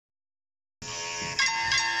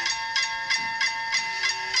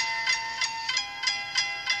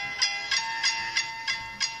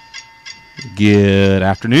Good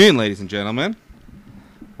afternoon, ladies and gentlemen.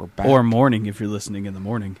 We're back. Or morning if you're listening in the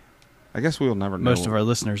morning. I guess we'll never know. Most of our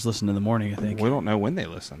listeners listen in the morning, I think. We don't know when they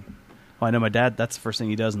listen. Well, I know my dad, that's the first thing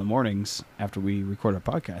he does in the mornings after we record our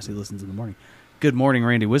podcast. He listens in the morning. Good morning,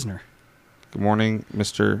 Randy Wisner. Good morning,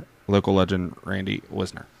 Mr. Local Legend Randy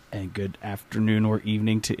Wisner. And good afternoon or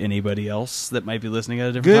evening to anybody else that might be listening at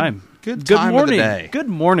a different time. Good time morning. of the day. Good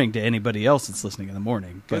morning to anybody else that's listening in the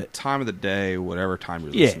morning. Good time of the day, whatever time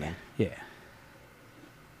you're listening. Yeah.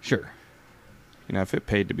 Sure. You know, if it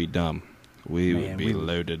paid to be dumb, we would be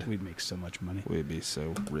loaded. We'd make so much money. We'd be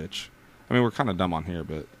so rich. I mean, we're kind of dumb on here,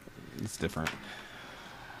 but it's different.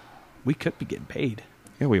 We could be getting paid.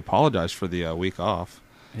 Yeah, we apologize for the week off.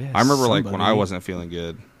 Yeah, I remember, like, when I wasn't feeling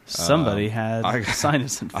good. Somebody had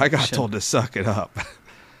sinus infection. I got told to suck it up.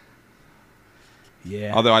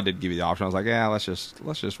 Yeah. Although I did give you the option. I was like, yeah, let's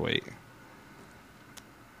just wait.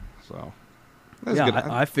 So. That's yeah, good.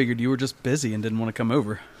 I figured you were just busy and didn't want to come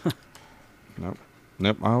over.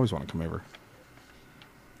 Nope. I always want to come over.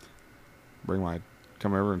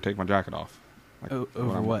 Come over and take my jacket off. Like,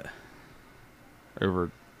 over what? Over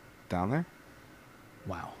down there?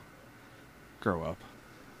 Wow. Grow up.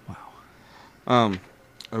 Wow.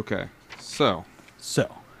 Okay. So.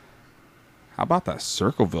 How about that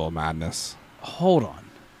Circleville madness? Hold on.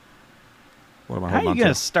 What am I How holding are on you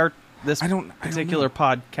going to? to start this particular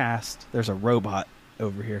podcast? There's a robot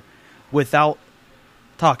over here. Without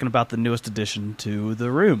talking about the newest addition to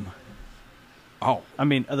the room. Oh. I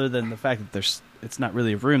mean, other than the fact that it's not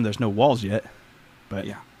really a room, there's no walls yet. But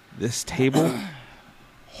yeah. This table,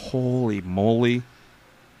 holy moly.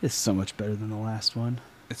 It's so much better than the last one.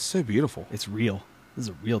 It's so beautiful. It's real. This is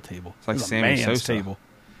a real table. It's like this is Sammy a man's Sosa. table.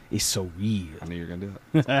 It's so real. I knew you were going to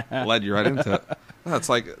do it. Led you right into it. No, it's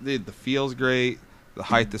like, dude, the feel's great. The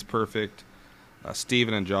height is perfect.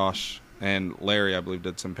 Steven and Josh and Larry, I believe,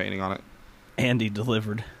 did some painting on it. Andy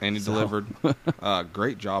delivered. Delivered.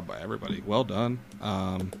 Great job by everybody. Well done.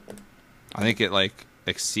 I think it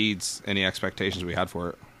exceeds any expectations we had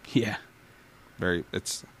for it. Yeah.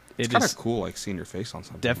 It's kind of cool, like seeing your face on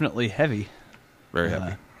something. Definitely heavy. Very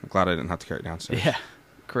heavy. I'm glad I didn't have to carry it downstairs. Yeah.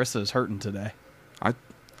 Carissa's hurting today.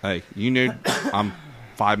 Hey, you knew I'm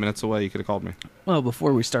 5 minutes away. You could have called me. Well,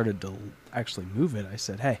 before we started to actually move it, I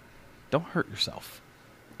said, "Hey, don't hurt yourself.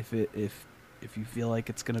 If you feel like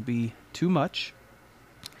it's going to be too much,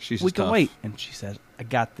 we can wait." And she said, "I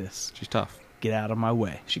got this." She's tough. Get out of my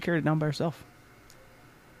way. She carried it down by herself.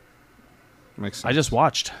 Makes sense. I just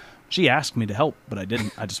watched. She asked me to help, but I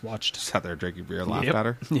didn't. I just watched. Sat there drinking beer and laughed at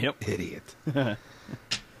her. Yep. Idiot.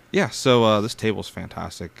 Yeah, so this table's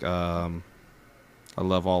fantastic. I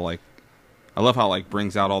love how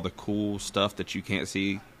brings out all the cool stuff that you can't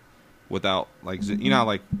see without you know,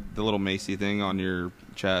 like the little Macy thing on your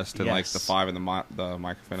chest and like the 5 and the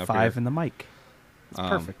microphone up here. 5 and the mic. It's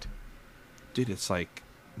perfect. Dude, it's like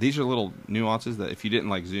these are little nuances that if you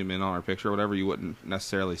didn't zoom in on our picture or whatever, you wouldn't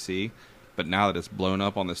necessarily see. But now that it's blown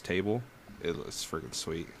up on this table, it's freaking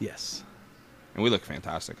sweet. Yes. And we look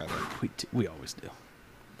fantastic, I think. We always do.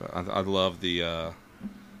 But I love the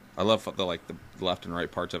the left and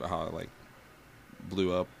right parts of it, how it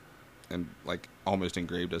blew up and almost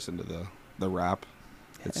engraved us into the wrap.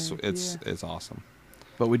 It's awesome.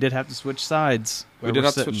 But we did have to switch sides. We did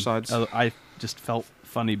have to switch sides. I just felt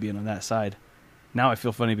funny being on that side. Now I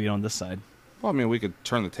feel funny being on this side. Well, I mean, we could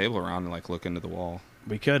turn the table around and look into the wall.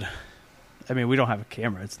 We could. I mean, we don't have a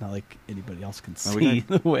camera. It's not like anybody else can see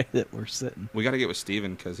the way that we're sitting. We got to get with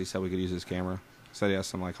Steven because he said we could use his camera. He said he has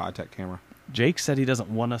some high-tech camera. Jake said he doesn't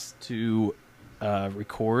want us to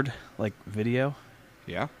record video.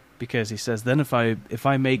 Yeah. Because he says then if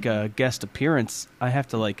I make a guest appearance, I have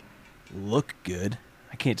to look good.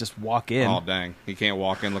 I can't just walk in. Oh dang! He can't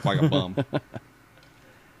walk in look like a bum.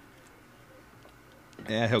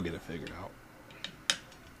 Yeah, he'll get it figured out.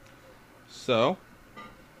 So,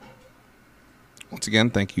 once again,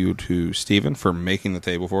 thank you to Steven for making the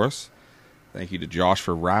table for us. Thank you to Josh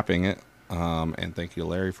for wrapping it. And thank you to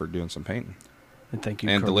Larry for doing some painting. And thank you,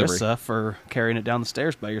 and Carissa, delivery. for carrying it down the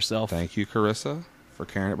stairs by yourself. Thank you, Carissa, for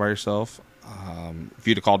carrying it by yourself. If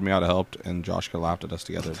you'd have called me, I'd have helped, and Josh could have laughed at us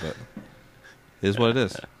together, but it is what it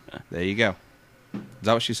is. There you go. Is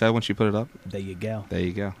that what she said when she put it up? There you go. There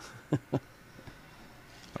you go.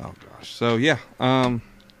 Oh, gosh. So, yeah. How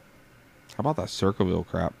about that Circleville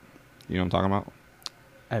crap? You know what I'm talking about?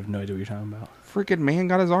 I have no idea what you're talking about. Freaking man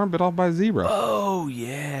got his arm bit off by a zebra. Oh,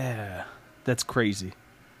 yeah. That's crazy.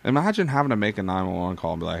 Imagine having to make a 911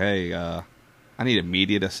 call and be like, hey, I need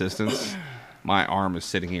immediate assistance. My arm is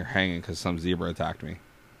sitting here hanging because some zebra attacked me.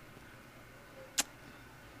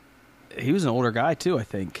 He was an older guy too, I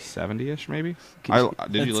think. 70-ish, maybe.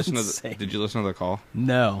 Did you listen to the call?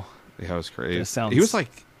 No. Yeah, it was crazy. That sounds he was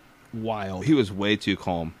like wild. He was way too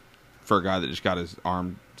calm for a guy that just got his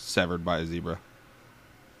arm severed by a zebra.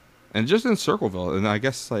 And just in Circleville, and I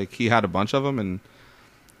guess like he had a bunch of them, and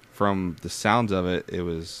from the sounds of it, it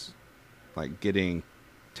was like getting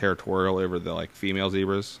territorial over the like female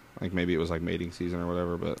zebras. Like maybe it was like mating season or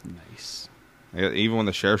whatever. But nice. Even when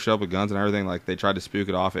the sheriff showed up with guns and everything, like they tried to spook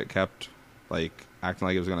it off, it kept like acting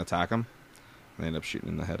like it was going to attack him. And they ended up shooting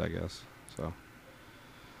in the head, I guess. So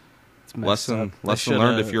lesson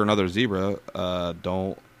learned: if you're another zebra,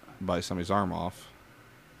 don't bite somebody's arm off.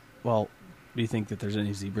 Well, do you think that there's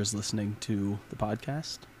any zebras listening to the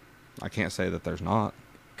podcast? I can't say that there's not,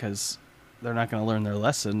 because they're not going to learn their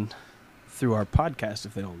lesson through our podcast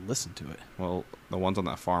if they don't listen to it. Well, the ones on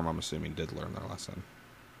that farm, I'm assuming, did learn their lesson.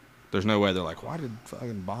 There's no way they're like, why did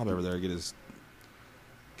fucking Bob over there get his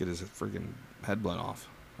freaking head blown off?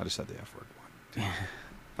 I just said the F word.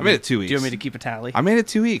 I made it 2 weeks. Do you want me to keep a tally? I made it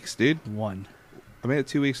 2 weeks, dude. 1. I made it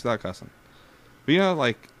 2 weeks without cussing. But you know,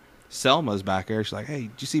 like, Selma's back there. She's like, hey,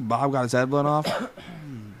 did you see Bob got his head blown off?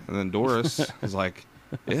 And then Doris is like,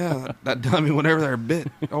 yeah, that dummy went over there and bit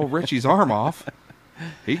old Richie's arm off.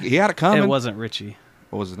 He had it coming. It wasn't Richie.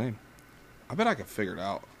 What was his name? I bet I could figure it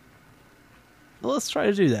out. Well, let's try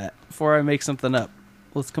to do that before I make something up.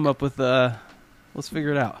 Let's come up with let's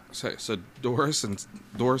figure it out. So Doris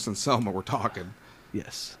and Selma were talking.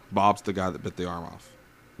 Yes. Bob's the guy that bit the arm off,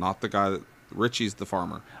 not the guy that Richie's the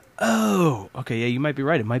farmer. Oh, okay. Yeah, you might be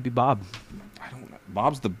right. It might be Bob. I don't know.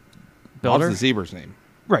 Bob's the zebra's name.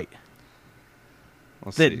 Right.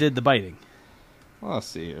 Let's that see. Did the biting. Well, let's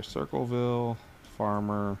see here. Circleville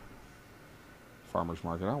farmer's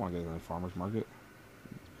market. I don't want to go to the farmer's market.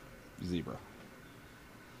 Zebra.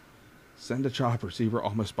 Send a chopper. Zebra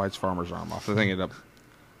almost bites farmer's arm off. I think it ended up.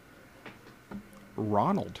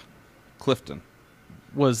 Ronald Clifton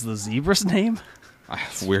was the zebra's name.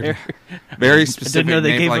 Weird. Very specific. I didn't know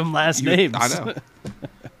they name, gave like, him last names. I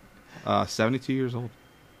know. 72 years old.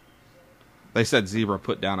 They said zebra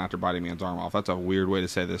put down after biting man's arm off. That's a weird way to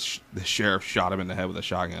say this. The sheriff shot him in the head with a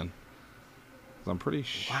shotgun. I'm pretty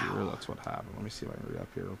sure that's what happened. Let me see if I can read up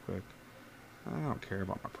here real quick. I don't care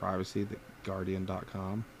about my privacy.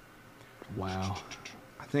 TheGuardian.com. Wow.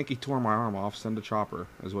 I think he tore my arm off. Send a chopper,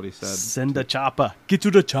 is what he said. Send a chopper. Get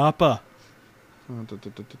to the chopper.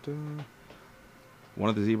 One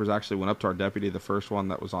of the zebras actually went up to our deputy, the first one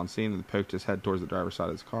that was on scene, and poked his head towards the driver's side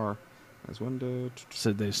of his car. His window.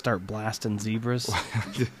 So they start blasting zebras?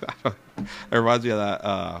 It reminds me of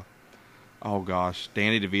that, oh gosh,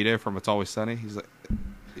 Danny DeVito from It's Always Sunny. He's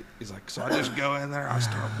like, so I just go in there, I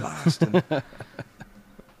start blasting.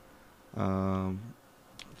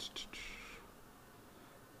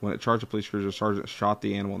 When it charged a police cruiser, sergeant shot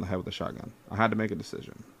the animal in the head with a shotgun. I had to make a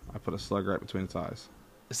decision. I put a slug right between its eyes.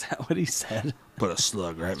 Is that what he said? Put a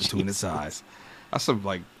slug right between its eyes. That's some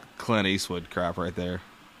like Clint Eastwood crap right there.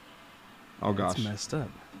 Oh gosh, that's messed up.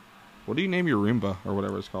 What do you name your Roomba or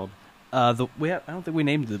whatever it's called? I don't think we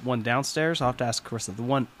named the one downstairs. I'll have to ask Carissa. The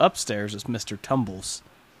one upstairs is Mr. Tumbles.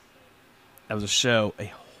 That was a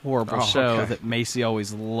horrible show that Macy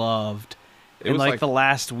always loved. And like the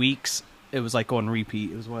last weeks, it was like on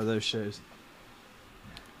repeat. It was one of those shows.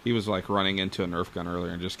 He was like running into a Nerf gun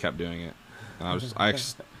earlier and just kept doing it. And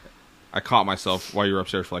I caught myself while you were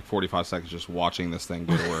upstairs for like 45 seconds just watching this thing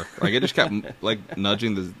go to work. Like it just kept like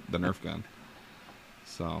nudging the Nerf gun.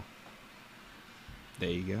 So there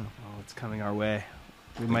you go. Oh, it's coming our way.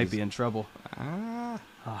 We might be in trouble.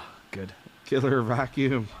 Good. Killer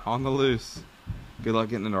vacuum on the loose. Good luck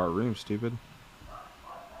getting into our room, stupid.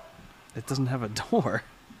 It doesn't have a door.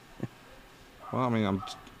 Well, I mean,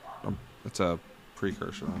 it's a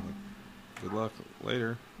precursor. Good luck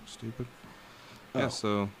later, stupid. Yeah,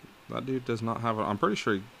 so that dude does not have I'm pretty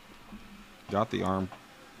sure he got the arm,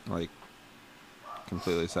 like,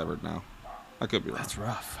 completely severed now. I could be wrong. That's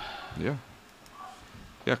rough. Yeah.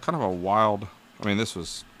 Yeah, kind of a wild... I mean, this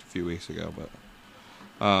was a few weeks ago,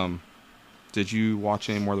 but... did you watch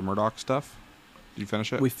any more of the Murdoch stuff? Did you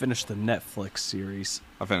finish it? We finished the Netflix series.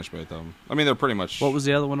 I finished both of them. I mean, they're pretty much... What was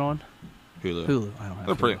the other one on? Hulu. I don't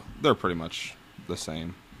have Hulu. They're pretty much the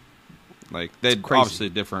same. Like, they're obviously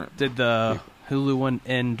different. Did the Hulu one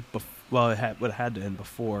end... Well, it would have had to end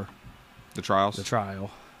before... The trials? The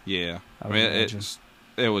trial. Yeah. I mean,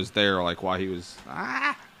 it was there, like, while he was...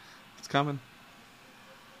 It's coming.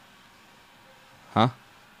 Huh?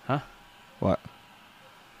 What?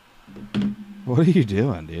 What are you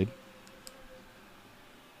doing, dude?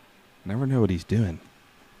 Never know what he's doing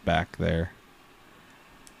back there.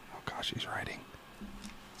 Oh, gosh, he's writing.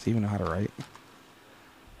 Does he even know how to write?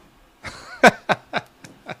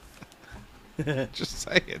 Just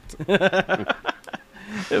say it.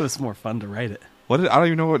 It was more fun to write it. I don't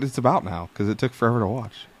even know what it's about now because it took forever to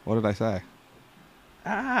watch. What did I say?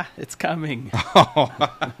 It's coming.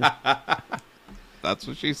 That's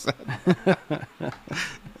what she said.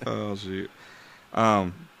 Oh, shoot.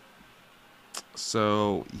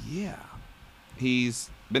 So, yeah. He's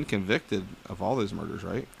been convicted of all those murders,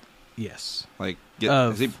 right? Yes. Like,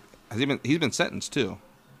 he's been sentenced too?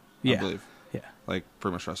 Yeah. I believe. Yeah. Like,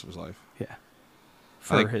 pretty much the rest of his life. Yeah.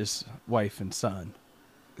 For his wife and son.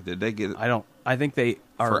 Did they get it? I think they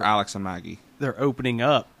are. For Alex and Maggie. They're opening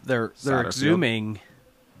up. They're exhuming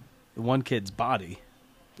the one kid's body.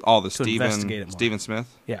 Oh, the Stephen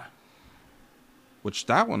Smith? Yeah. Which,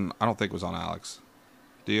 that one, I don't think was on Alex.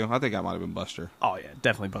 Do you? I think that might have been Buster. Oh, yeah.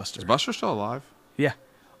 Definitely Buster. Is Buster still alive? Yeah.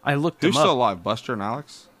 I looked Who's him up. still alive? Buster and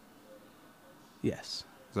Alex? Yes.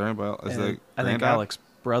 Is there anybody else? I think Alex's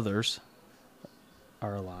brothers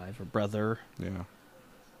are alive. Or brother. Yeah.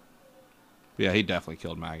 Yeah, he definitely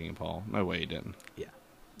killed Maggie and Paul. No way he didn't. Yeah.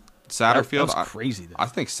 Satterfield? That was crazy, though. I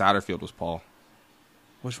think Satterfield was Paul.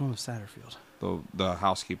 Which one was Satterfield? The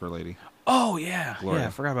housekeeper lady. Oh, yeah. Gloria. Yeah, I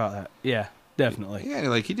forgot about that. Yeah, definitely. Yeah,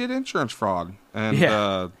 like he did insurance fraud. And,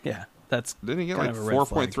 yeah, that's didn't he get kind like of a red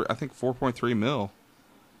flag. 4.3, I think 4.3 mil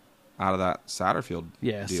out of that Satterfield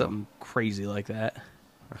deal. Something crazy like that.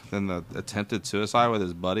 Then the attempted suicide with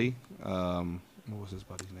his buddy. What was his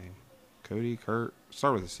buddy's name? Cody? Kurt?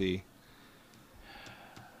 Start with a C.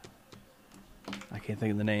 I can't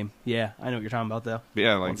think of the name. Yeah, I know what you're talking about, though.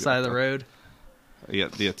 Yeah, like on the side of the road. Yeah,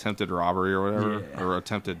 the attempted robbery or whatever, or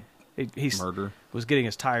attempted murder. Was getting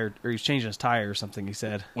his tire, or he's changing his tire or something. He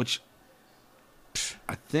said, which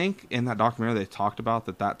I think in that documentary they talked about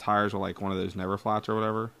that tires are like one of those never flats or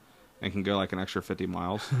whatever, and can go like an extra 50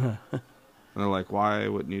 miles. And they're like, why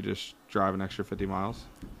wouldn't you just drive an extra 50 miles?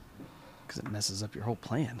 Because it messes up your whole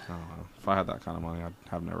plan. I don't know. If I had that kind of money, I'd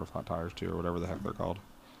have never flat tires too, or whatever the heck they're called.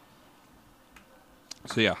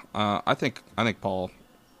 So yeah, I think Paul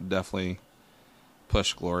definitely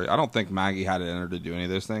pushed Glory. I don't think Maggie had it in her to do any of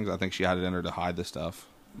those things. I think she had it in her to hide the stuff.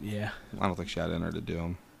 Yeah. I don't think she had it in her to do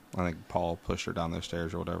them. I think Paul pushed her down those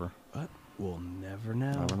stairs or whatever. But we'll never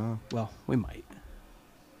know. Never know. Well, we might.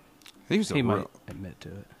 He might admit to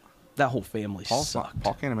it. That whole family sucked.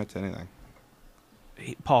 Paul can't admit to anything.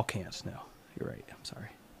 Paul can't. No, you're right. I'm sorry.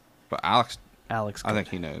 But Alex, I think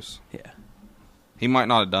he knows. Yeah. He might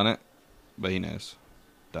not have done it, but he knows.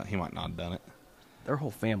 He might not have done it. Their whole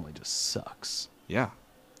family just sucks. Yeah.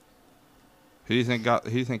 Who do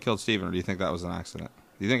you think killed Steven, or do you think that was an accident?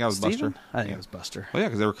 Do you think that was Steven? Buster? I think it was Buster. Well, yeah,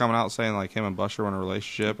 because they were coming out saying like him and Buster were in a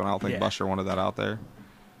relationship, and I don't think Buster wanted that out there.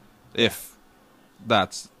 If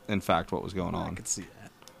that's in fact what was going on, I could see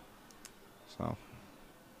that. So,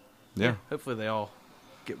 yeah. Hopefully they all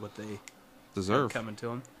get what they deserve coming to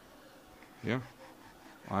them. Yeah,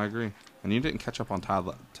 I agree. And you didn't catch up on Tad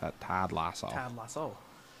Lasso. Tad Lasso.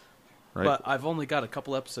 Right? But I've only got a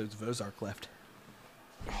couple episodes of Ozark left.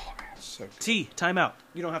 Oh, man, so good. T, time out.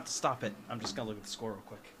 You don't have to stop it. I'm just going to look at the score real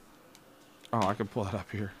quick. Oh, I can pull that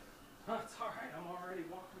up here. That's all right. I'm already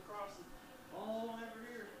walking across it all over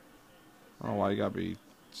here. I don't know why you got to be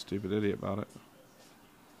a stupid idiot about it.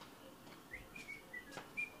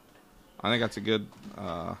 I think that's a good...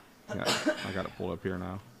 yeah, I got it pulled up here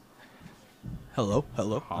now. Hello.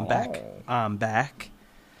 I'm back.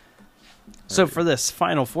 So for this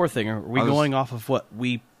Final Four thing, are we going off of what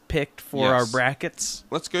we picked for our brackets?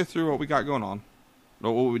 Let's go through what we got going on.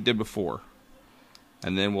 What we did before.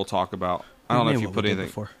 And then we'll talk about... I don't know if you put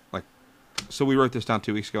anything... Like, so we wrote this down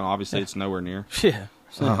 2 weeks ago, and obviously it's nowhere near. Yeah.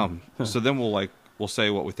 So then we'll say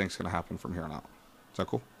what we think is going to happen from here on out. Is that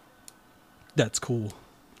cool? That's cool.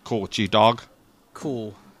 Cool with you, dog?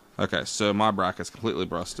 Cool. Okay, so my bracket's completely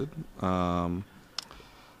busted.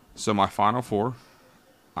 So my Final Four,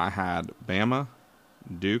 I had Bama,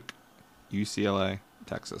 Duke, UCLA,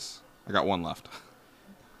 Texas. I got one left.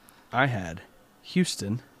 I had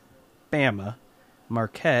Houston, Bama,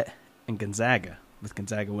 Marquette, and Gonzaga, with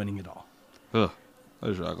Gonzaga winning it all. Ugh,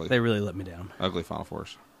 those are ugly. They really let me down. Ugly Final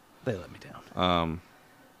Fours. They let me down.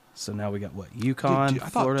 So now we got what? UConn, I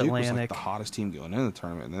thought Florida Duke Atlantic. was like the hottest team going into the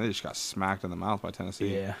tournament, and then they just got smacked in the mouth by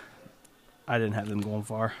Tennessee. Yeah. I didn't have them going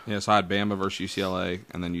far. Yeah, so I had Bama versus UCLA,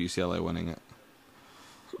 and then UCLA winning it.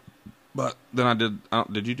 But then I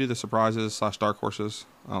did you do the surprises / dark horses?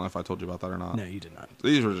 I don't know if I told you about that or not. No, you did not.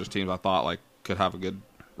 These were just teams I thought like could have a good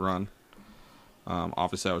run.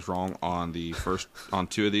 Obviously, I was wrong on on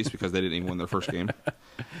two of these because they didn't even win their first game.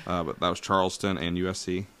 But that was Charleston and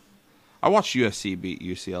USC. I watched USC beat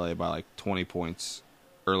UCLA by like 20 points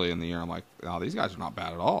early in the year. I'm like, oh, these guys are not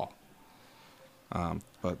bad at all.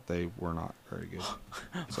 but they were not very good.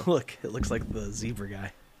 So. Look, it looks like the zebra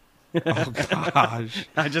guy. Oh, gosh.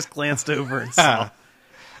 I just glanced over and saw.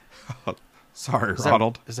 Oh, sorry,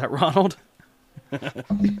 Ronald. Is that Ronald?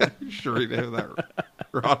 Sure we know that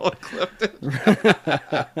Ronald Clifton.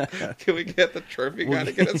 Can we get the trophy guy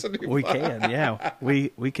to get us a new We flag? can, yeah.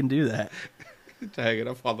 We can do that. To hang it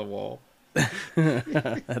up on the wall.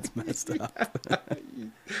 That's messed up.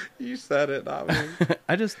 You said it, not me.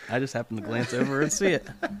 I just happened to glance over and see it.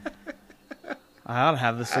 I ought to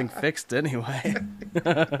have this thing fixed anyway.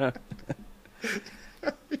 You're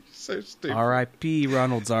so stupid. R.I.P.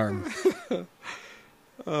 Ronald's arm.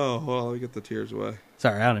 Oh, well, let me get the tears away.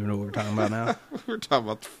 Sorry, I don't even know what we're talking about now. We're talking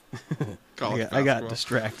about college I got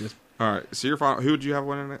distracted. All right, so your final, who would you have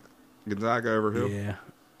winning it? Gonzaga over who? Yeah.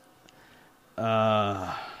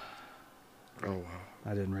 Oh, wow. I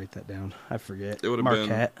didn't write that down. I forget. It would have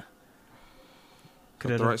Marquette. been...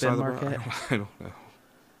 Could it the have right side been of the Marquette? I don't know.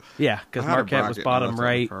 Yeah, because Marquette was bottom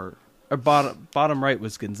right. Or bottom right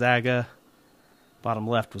was Gonzaga. Bottom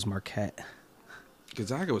left was Marquette.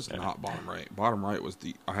 Gonzaga was not bottom right. Bottom right was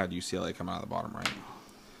I had UCLA come out of the bottom right.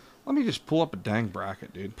 Let me just pull up a dang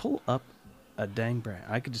bracket, dude. Pull up a dang bracket.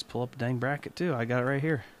 I could just pull up a dang bracket, too. I got it right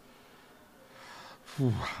here.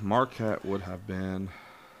 Marquette would have been...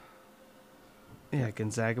 Yeah,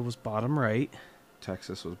 Gonzaga was bottom right.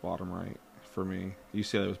 Texas was bottom right for me.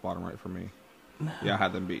 UCLA was bottom right for me. Yeah, I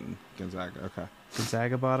had them beating Gonzaga. Okay.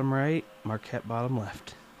 Gonzaga bottom right, Marquette bottom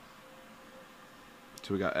left.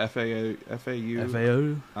 So we got FAU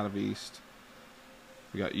out of East.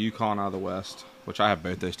 We got UConn out of the West, which I have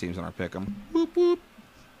both those teams in our pick'em. Whoop, whoop.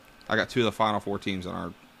 I got 2 of the Final Four teams in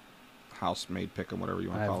our house-made pick'em, whatever you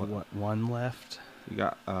want to call it. I have, one left? You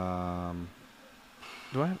got, Do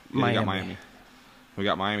I have Miami. You got Miami. We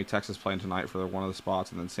got Miami, Texas playing tonight for one of the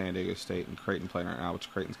spots, and then San Diego State and Creighton playing right now, which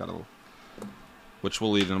Creighton's got which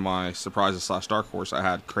will lead into my surprises / dark horse. I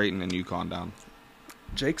had Creighton and UConn down.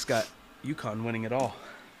 Jake's got UConn winning it all.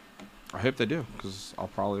 I hope they do, because I'll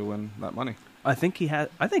probably win that money. Let me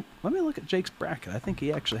look at Jake's bracket. I think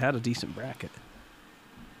he actually had a decent bracket.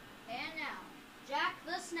 And now, Jack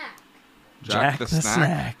the Snack. Jack the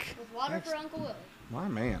Snack. With water for Uncle Willie. My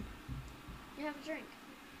man. You have a drink.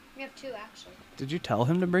 You have 2, actually. Did you tell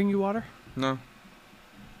him to bring you water? No.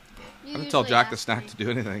 You I didn't tell usually Jack the ask Snack me. to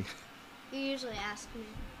do anything. You usually ask me.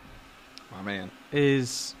 My man.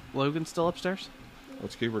 Is Logan still upstairs?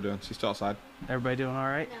 What's Cooper doing? She's still outside. Everybody doing all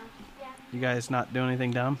right? No. Yeah. You guys not doing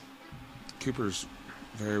anything dumb? Cooper's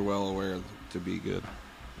very well aware to be good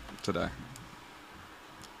today.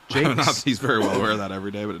 He's very well aware of that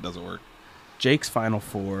every day, but it doesn't work. Jake's Final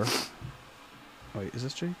Four. Wait, is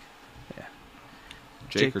this Jake? Yeah.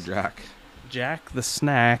 Jake or Jack? Jack the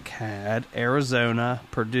Snack had Arizona,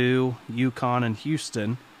 Purdue, UConn, and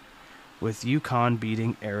Houston, with UConn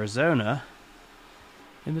beating Arizona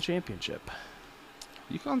in the championship.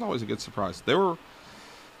 UConn's always a good surprise.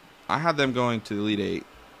 I had them going to the Elite Eight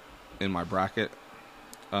in my bracket.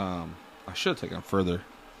 I should have taken them further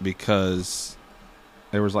because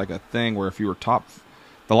there was like a thing where if you were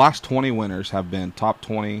the last 20 winners have been top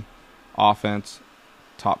 20 offense,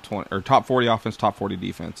 top 20 or top 40 offense, top 40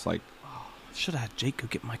 defense. Like, should have had Jake go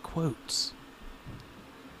get my quotes.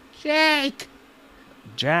 Jack.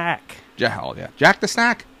 Oh, yeah. Jack the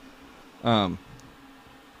Snack. Yeah,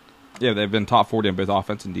 they've been top 40 in both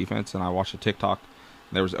offense and defense, and I watched a TikTok.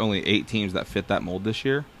 There was only 8 teams that fit that mold this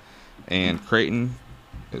year, and Creighton,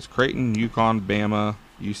 UConn, Bama,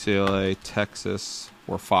 UCLA, Texas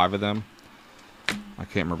were 5 of them. I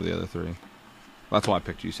can't remember the other 3. That's why I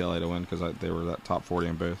picked UCLA to win, because they were that top 40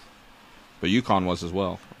 in both. But UConn was as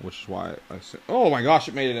well, which is why I said, oh my gosh,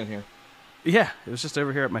 it made it in here. Yeah, it was just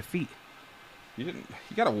over here at my feet. You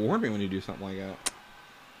gotta warn me when you do something like that.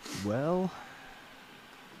 Well,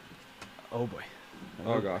 oh boy.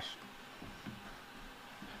 Oh gosh.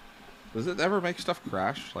 Does it ever make stuff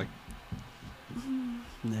crash? Like,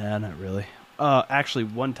 nah, not really. Actually,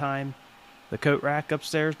 one time, the coat rack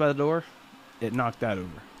upstairs by the door, it knocked that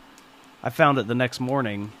over. I found it the next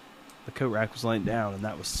morning. The coat rack was laying down, and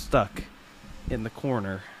that was stuck in the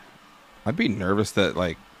corner. I'd be nervous that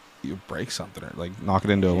like you break something or like knock it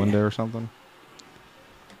into a window or something.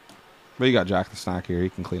 But you got Jack the Snack here. He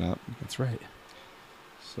can clean up. That's right.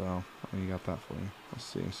 So you got that for you. Let's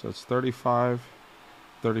see. So it's 35-34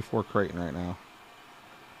 Creighton right now.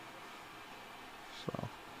 So, did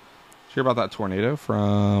you hear about that tornado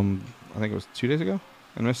from, I think it was 2 days ago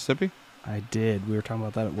in Mississippi? I did. We were talking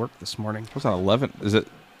about that at work this morning. What's that, 11? Is it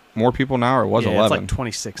more people now or it was 11? It's like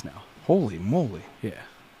 26 now. Holy moly. Yeah.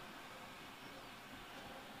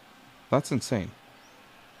 That's insane.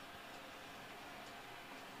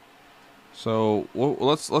 So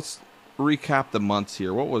let's recap the months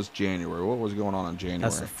here. What was January? What was going on in January?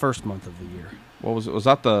 That's the first month of the year. What was it? Was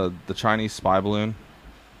that the Chinese spy balloon?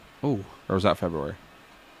 Oh. Or was that February?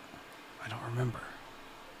 I don't remember.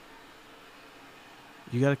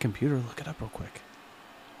 You got a computer? Look it up real quick.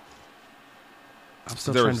 I'm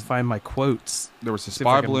still trying to find my quotes. There was a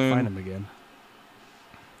spy balloon. Find them again.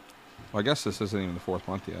 Well, I guess this isn't even the fourth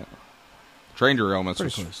month yet. Stranger Elements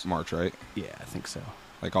was close. March, right? Yeah, I think so.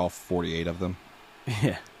 Like all 48 of them.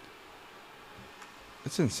 Yeah.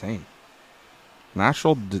 It's insane.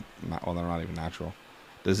 Well, they're not even natural.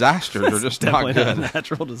 Disasters are just not good. Not a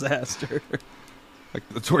natural disaster. Like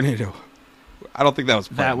the tornado. I don't think that was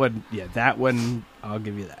planned. That one, I'll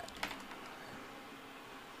give you that.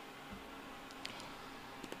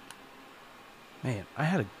 Man, I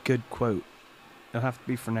had a good quote. It'll have to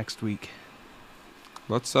be for next week.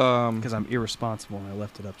 Let's because I'm irresponsible and I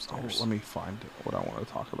left it upstairs. Let me find what I want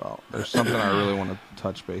to talk about. There's something I really want to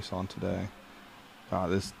touch base on today.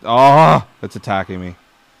 It's attacking me.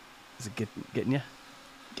 Is it getting you?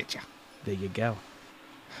 Get ya. There you go.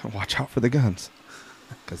 Watch out for the guns,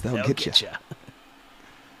 because they'll get you.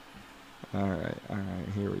 All right,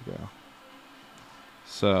 here we go.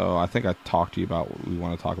 So I think I talked to you about what we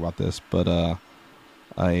want to talk about this, but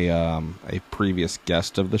a previous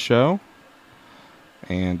guest of the show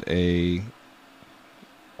and a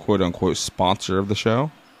quote-unquote sponsor of the show,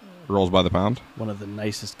 Rolls by the Pound. One of the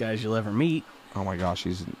nicest guys you'll ever meet. Oh my gosh,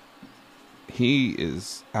 he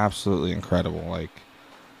is absolutely incredible. Like,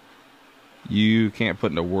 you can't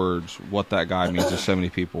put into words what that guy means to so many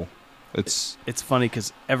people. It's funny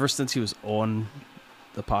because ever since he was on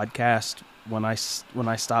the podcast, when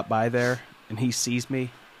I stop by there and he sees me,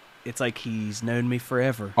 it's like he's known me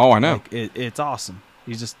forever. Oh, I know. Like, it's awesome.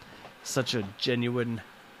 He's just such a genuine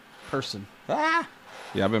person. Yeah,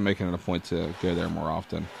 I've been making it a point to go there more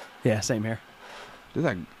often. Yeah, same here. Dude,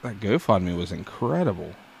 that GoFundMe was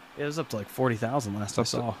incredible. It was up to like 40,000 last I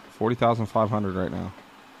saw. 40,500 right now.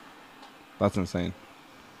 That's insane.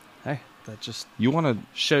 Hey, that just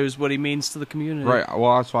shows what he means to the community. Right.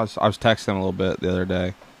 Well, that's why I was texting him a little bit the other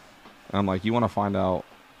day. And I'm like, you want to find out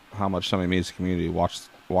how much somebody means to the community, watch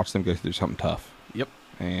them go through something tough. Yep.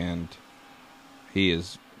 And he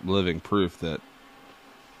is living proof that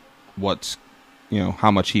how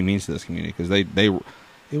much he means to this community, because it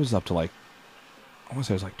was up to like, I want to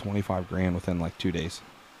say it was like $25,000 within like 2 days.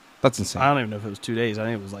 That's insane. I don't even know if it was 2 days. I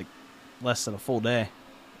think it was like less than a full day.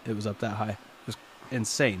 It was up that high. It was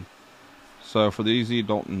insane. So for those of you who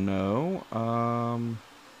don't know,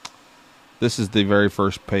 this is the very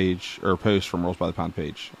first page or post from Rolls by the Pound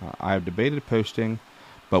page. I have debated posting,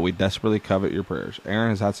 but we desperately covet your prayers. Aaron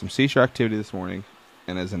has had some seizure activity this morning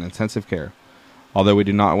and is in intensive care. Although we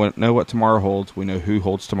do not know what tomorrow holds, we know who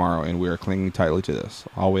holds tomorrow, and we are clinging tightly to this.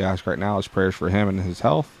 All we ask right now is prayers for him and his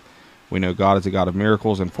health. We know God is a God of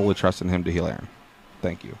miracles and fully trust in him to heal Aaron.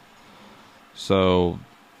 Thank you. So,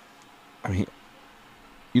 I mean,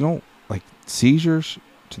 like seizures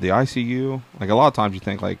to the ICU, like a lot of times you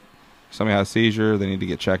think like somebody has a seizure, they need to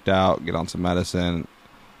get checked out, get on some medicine.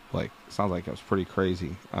 Like, sounds like it was pretty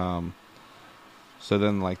crazy. So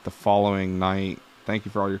then like the following night, thank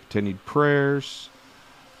you for all your continued prayers.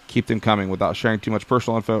 Keep them coming. Without sharing too much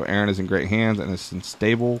personal info, Aaron is in great hands and is in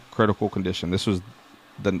stable, critical condition. This was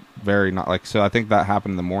so I think that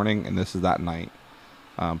happened in the morning, and this is that night.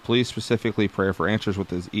 Please specifically pray for answers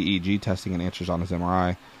with his EEG testing and answers on his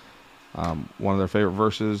MRI. One of their favorite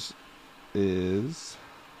verses is,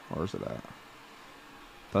 where is it at?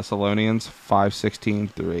 Thessalonians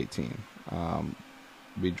 5:16-18.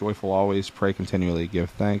 Be joyful always, pray continually,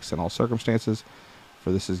 give thanks in all circumstances,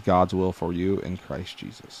 for this is God's will for you in Christ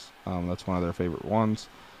Jesus. That's one of their favorite ones.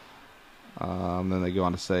 Then they go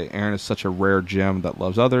on to say, Aaron is such a rare gem that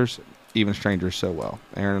loves others, even strangers, so well.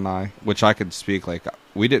 Aaron and I, which I could speak, like,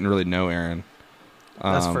 we didn't really know Aaron.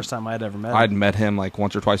 That's the first time I'd ever met him. I'd met him like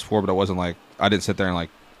once or twice before, but it wasn't like, I didn't sit there and like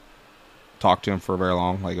talk to him for very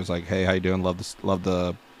long. Like, it was like, hey, how you doing? Love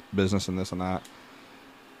the business and this and that.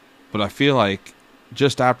 But I feel like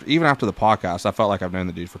even after the podcast, I felt like I've known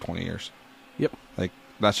the dude for 20 years. Yep. Like,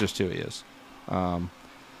 that's just who he is.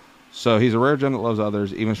 So he's a rare gem that loves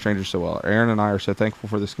others, even strangers, so well. Aaron and I are so thankful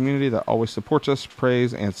for this community that always supports us,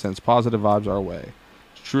 prays, and sends positive vibes our way.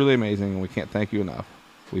 It's truly amazing, and we can't thank you enough.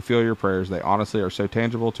 We feel your prayers. They honestly are so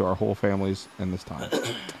tangible to our whole families in this time.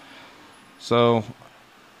 So,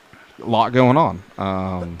 a lot going on.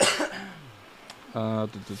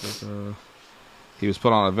 He was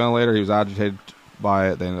put on a ventilator. He was agitated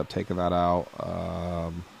by it. They ended up taking that out.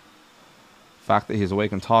 Fact that he's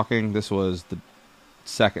awake and talking. This was the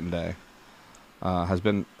second day. has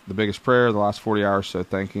been the biggest prayer the last 40 hours, so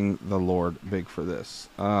thanking the Lord big for this.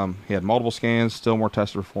 He had multiple scans, still more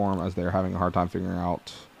tests to perform as they're having a hard time figuring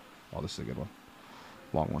out, oh, this is a good one,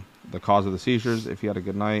 long one, the cause of the seizures. If he had a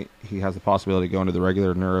good night, he has the possibility of going to the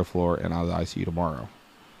regular neuro floor and out of the ICU tomorrow.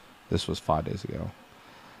 This was 5 days ago.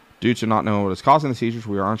 Due to not knowing what is causing the seizures,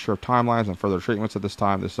 we are unsure of timelines and further treatments at this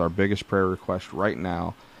time. This is our biggest prayer request right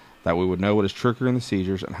now, that we would know what is triggering the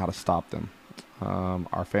seizures and how to stop them.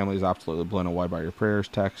 Our family is absolutely blown away by your prayers,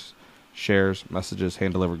 texts, shares, messages,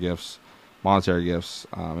 hand-delivered gifts, monetary gifts,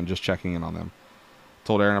 and just checking in on them.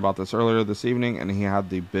 Told Aaron about this earlier this evening, and he had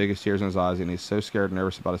the biggest tears in his eyes, and he's so scared and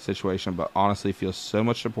nervous about his situation, but honestly feels so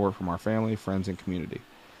much support from our family, friends, and community.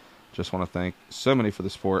 Just want to thank so many for the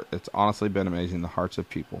support. It's honestly been amazing, the hearts of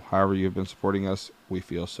people. However you've been supporting us, we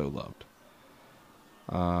feel so loved.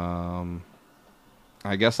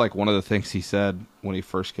 I guess like one of the things he said when he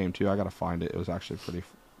first came to, I got to find it. It was actually pretty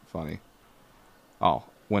funny. Oh,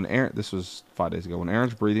 when Aaron, this was 5 days ago, when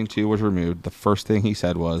Aaron's breathing tube was removed, the first thing he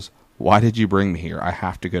said was, "Why did you bring me here? I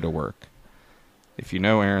have to go to work." If you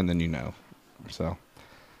know Aaron, then you know. So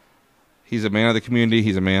he's a man of the community.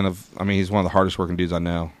 He's a man of, I mean, he's one of the hardest working dudes I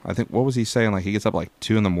know. I think, what was he saying? Like he gets up like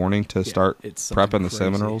 2 a.m. to start prepping the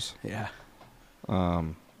Seminoles. Yeah.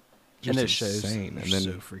 Just and it shows. Insane. And then,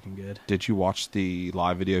 so freaking good. Did you watch the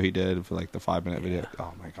live video he did for like the 5-minute video?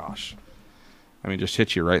 Oh my gosh. I mean, just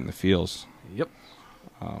hits you right in the feels. Yep.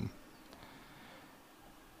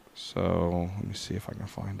 So let me see if I can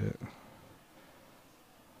find it.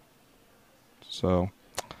 So,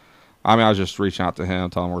 I mean, I was just reaching out to him,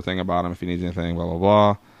 telling him we're thinking about him if he needs anything, blah, blah,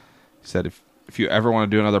 blah. He said, if you ever want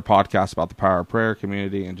to do another podcast about the power of prayer,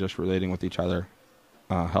 community, and just relating with each other,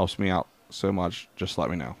 helps me out so much, just let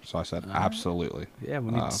me know. So I said, absolutely. Yeah,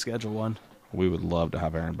 we need to schedule one. We would love to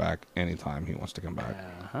have Aaron back anytime he wants to come back.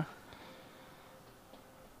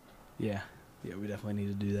 Yeah. Yeah, we definitely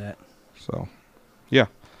need to do that. So, yeah.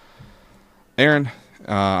 Aaron,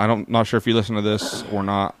 I'm not sure if you listen to this or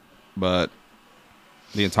not, but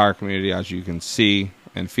the entire community, as you can see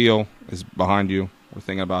and feel, is behind you. We're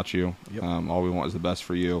thinking about you. Yep. All we want is the best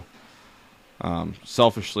for you.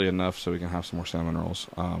 Selfishly enough, so we can have some more Seminoles.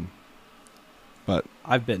 But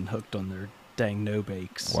I've been hooked on their dang no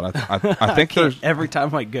bakes. What I think there's every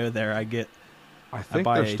time I go there, I think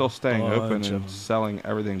they're still staying open and selling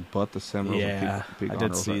everything but the Seminoles. Yeah, I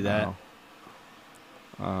did see that.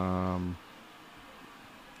 Where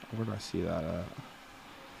did I see that at?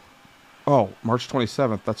 Oh, March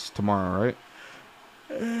 27th. That's tomorrow, right?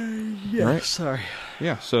 Yeah, right? Sorry.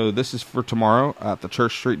 Yeah, so this is for tomorrow at the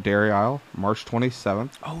Church Street Dairy Aisle, March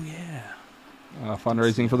 27th. Oh, yeah.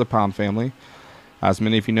 Fundraising for the Pound family. As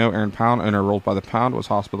many of you know, Aaron Pound, owner of Rolled by the Pound, was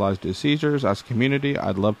hospitalized due to seizures. As a community,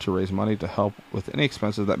 I'd love to raise money to help with any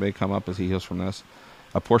expenses that may come up as he heals from this.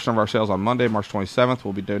 A portion of our sales on Monday, March 27th,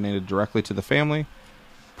 will be donated directly to the family.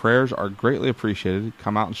 Prayers are greatly appreciated.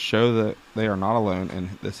 Come out and show that they are not alone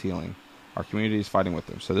in this healing. Our community is fighting with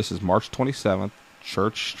them. So this is March 27th,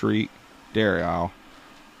 Church Street Dairy Aisle,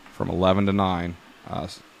 from 11 to 9.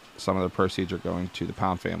 Some of the proceeds are going to the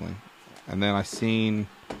Pound family. And then I seen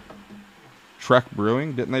Trek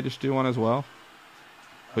Brewing. Didn't they just do one as well?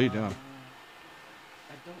 What are you doing?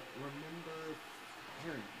 I don't remember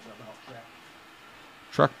hearing about Trek.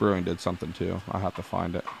 Trek Brewing did something too. I have to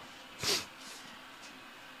find it.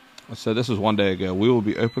 So this was 1 day ago. We will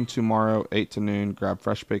be open tomorrow, 8 to noon. Grab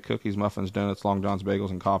fresh baked cookies, muffins, donuts, Long John's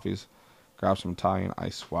bagels, and coffees. Grab some Italian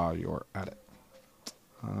ice while you're at it.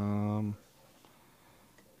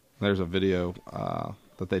 There's a video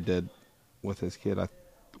that they did with his kid.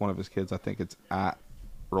 One of his kids, I think it's at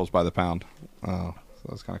Rolls by the Pound. So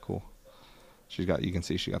that's kind of cool. You can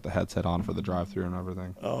see she got the headset on for the drive-thru and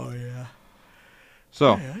everything. Oh yeah.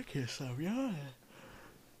 So hey, I can't stop yawning.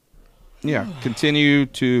 Yeah, continue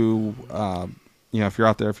to if you're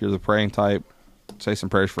out there, if you're the praying type, say some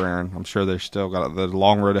prayers for Aaron. I'm sure there's still got the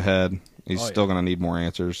long road ahead. He's still going to need more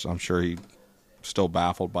answers. I'm sure he's still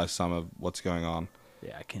baffled by some of what's going on.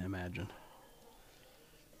 Yeah, I can't imagine.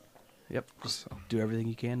 Yep, just do everything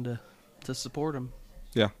you can to support him.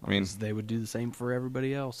 Yeah, I mean, they would do the same for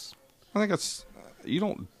everybody else. I think that's, you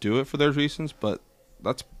don't do it for those reasons, but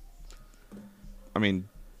that's, I mean,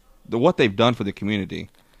 what they've done for the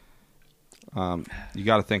community. You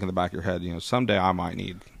got to think in the back of your head, someday I might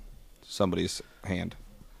need somebody's hand.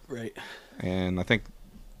 Right. And I think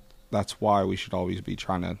that's why we should always be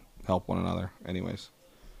trying to help one another anyways.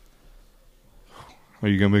 Are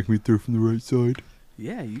you going to make me throw from the right side?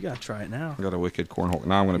 Yeah, you got to try it now. I got a wicked cornhole.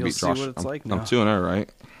 Now I'm going to beat Josh. What it's like now. I'm 2-0, right?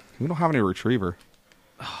 We don't have any retriever.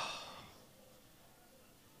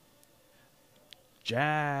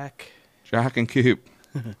 Jack and Coop.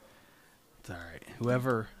 It's all right.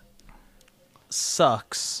 whoever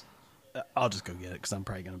sucks, I'll just go get it because I'm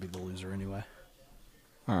probably going to be the loser anyway.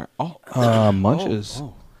 All right. Munches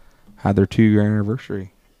had their 2-year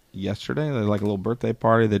anniversary yesterday. They had like a little birthday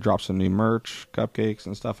party. They dropped some new merch, cupcakes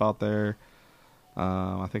and stuff out there.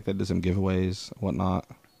 I think they did some giveaways, whatnot.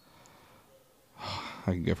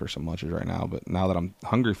 I could go for some Munches right now, but now that I'm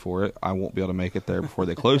hungry for it, I won't be able to make it there before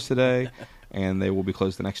they close today, and they will be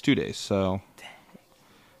closed the next 2 days. So,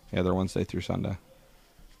 yeah, they're Wednesday through Sunday.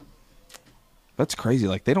 That's crazy.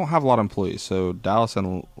 Like, they don't have a lot of employees. So, Dallas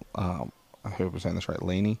and, I hope I'm saying this right,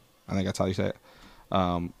 Laney, I think that's how you say it.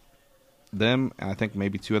 Them, and I think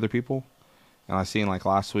maybe 2 other people. And I seen, like,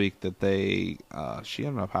 last week that she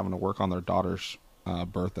ended up having to work on their daughter's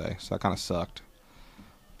birthday. So, that kind of sucked.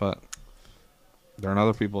 But there are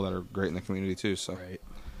other people that are great in the community too. So, right.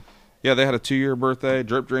 Yeah, they had a 2-year birthday.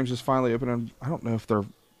 Drip Dreams is finally open. I don't know if they're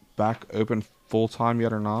back open full time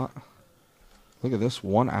yet or not. Look at this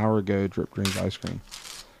 1 hour ago Drip Dreams ice cream.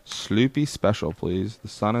 Sloopy special, please. The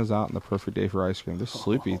sun is out and the perfect day for ice cream. This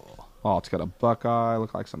Sloopy, it's got a Buckeye,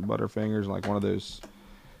 look like some Butterfingers, like one of those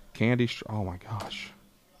candy. Oh my gosh.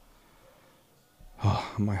 I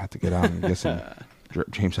might have to get out and get some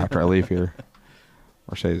Drip Dreams after I leave here.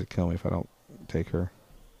 Mercedes would kill me if I don't take her.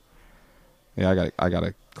 Yeah, I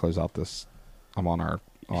gotta close out this. I'm on our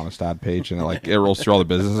Honest Ad page, and it rolls through all the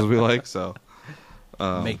businesses we like. So,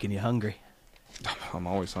 making you hungry. I'm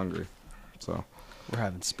always hungry. So we're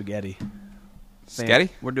having spaghetti. Spaghetti?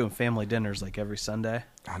 We're doing family dinners like every Sunday.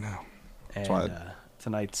 I know. And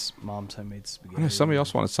tonight's mom's homemade spaghetti. I know somebody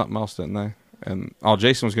else wanted something else, didn't they? And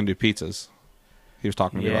Jason was gonna do pizzas. He was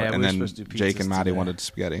talking to me about it, and then Jake and Maddie wanted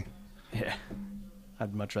spaghetti. Yeah.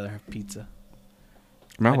 I'd much rather have pizza.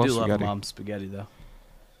 I do love mom's spaghetti, though.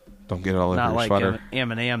 Don't get it all over your sweater. Not like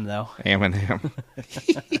M&M, though. M&M.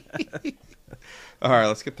 All right,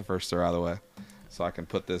 let's get the first stir out of the way so I can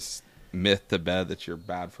put this myth to bed that you're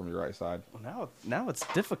bad from your right side. Well, now it's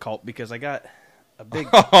difficult because I got a big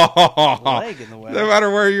leg in the way. No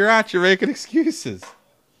matter where you're at, you're making excuses.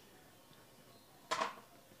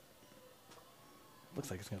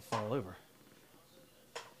 Looks like it's going to fall over.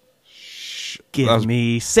 Give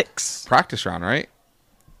me 6. Practice round, right?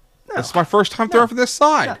 No. This is my first time throwing from this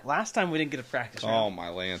side. No. Last time we didn't get a practice round. Oh, my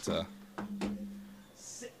Lanta.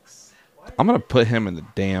 6. I'm going to put him in the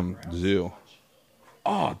damn zoo.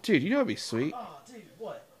 Oh, dude, you know what would be sweet? Oh, dude,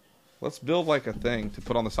 what? Let's build like a thing to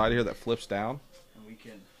put on the side here that flips down.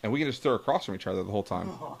 And we can just throw across from each other the whole time.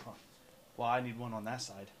 Well, I need one on that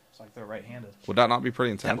side so I can throw right-handed. Would that not be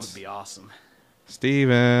pretty intense? That would be awesome.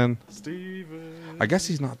 Steven. I guess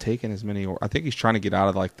he's not taking as many. I think he's trying to get out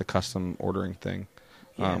of like the custom ordering thing,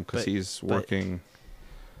 because he's working.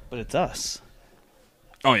 But it's us.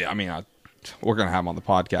 Oh yeah, I mean, we're gonna have him on the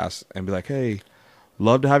podcast and be like, "Hey,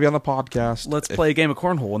 love to have you on the podcast. Let's play a game of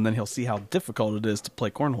cornhole," and then he'll see how difficult it is to play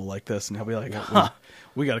cornhole like this, and he'll be like,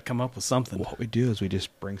 "We got to come up with something." What we do is we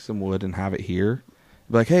just bring some wood and have it here.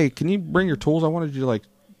 Be like, "Hey, can you bring your tools? I wanted you to like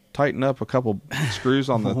tighten up a couple screws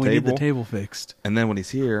on the table. We need the table fixed." And then when he's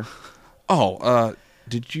here,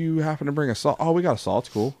 did you happen to bring a saw? Oh, we got a saw. It's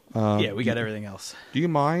cool. Yeah, we got everything else. Do you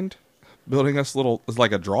mind building us it's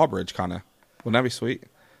like a drawbridge kind of? Wouldn't that be sweet?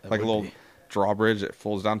 Like a little drawbridge that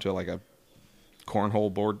folds down to like a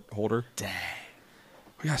cornhole board holder. Dang.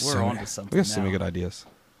 We're on to something. We got so many good ideas.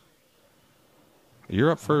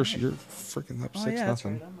 You're up first. Right. You're freaking up 6-0. That's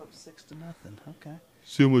right. I'm up 6-0. Okay.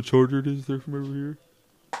 See how much harder it is there from over here?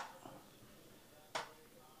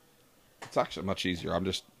 It's actually much easier. I'm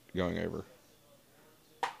just going over.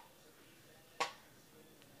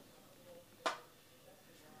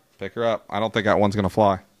 Pick her up. I don't think that one's going to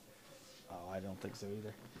fly. Oh, I don't think so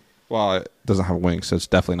either. Well, it doesn't have wings, so it's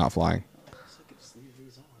definitely not flying. So I could just leave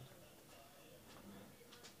these on.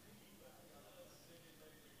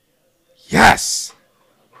 Yes!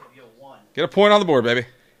 Get a point on the board, baby.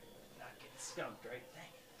 Not getting skunked, right?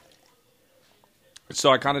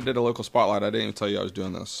 So I kind of did a local spotlight. I didn't even tell you I was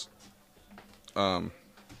doing this. Now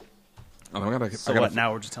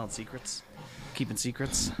we're just telling secrets? Keeping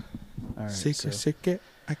secrets? All right, secret.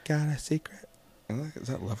 I got a secret. Is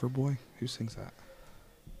that Loverboy? Who sings that?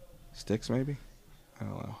 Styx, maybe? I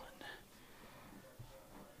don't know.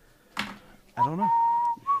 I don't know.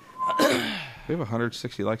 We have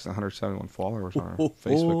 160 likes and 171 followers on our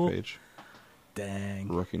Facebook page. Dang.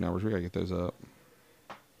 Rookie numbers. We got to get those up.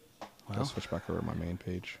 I'll switch back over to my main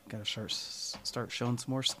page. Got to start showing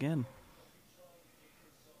some more skin.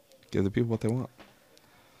 Give the people what they want.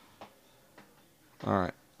 All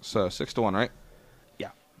right. So 6-1, right?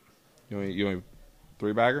 Yeah. You want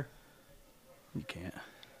 3-bagger? You can't.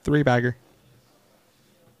 3-bagger.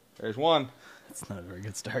 There's one. That's not a very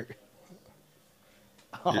good start.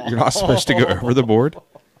 You're not supposed to go over the board.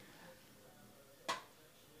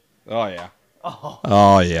 Oh yeah.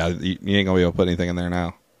 Oh yeah. You ain't gonna be able to put anything in there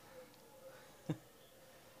now.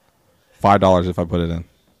 $5 if I put it in,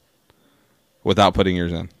 without putting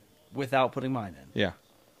yours in. Without putting mine in. Yeah.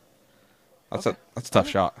 That's a tough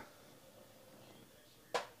shot.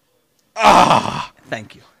 Ah!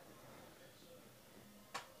 Thank you.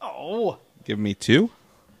 Oh. Give me 2.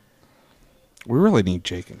 We really need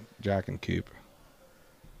Jack and Coop.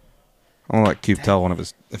 I want to let Coop tell one of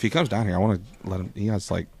his. If he comes down here, I want to let him. He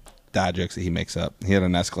has like dad jokes that he makes up. He had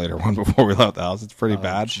an escalator one before we left the house. It's pretty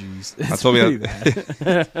bad. Jeez. That's what we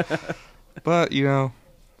had. But you know.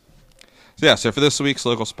 So yeah. So for this week's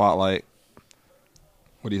local spotlight,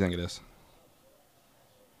 what do you think it is?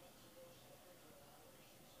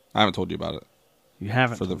 I haven't told you about it. You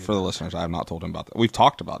haven't for the listeners. I have not told him about that. We've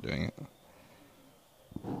talked about doing it.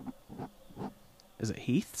 Is it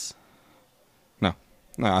Heath's? No,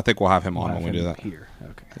 I think we'll have him on when we do that. Here,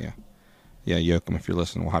 okay. Yeah, Yoakum, if you're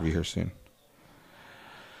listening, we'll have you here soon.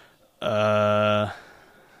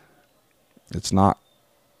 It's not.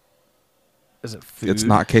 Is it food? It's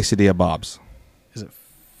not Quesadilla Bob's. Is it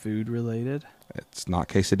food related? It's not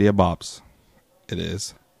Quesadilla Bob's. It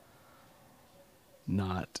is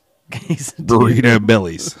not Quesadilla. Burrito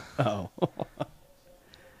Billy's. Oh.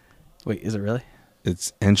 Wait, is it really?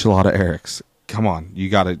 It's Enchilada Eric's. Come on, you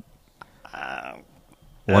got to.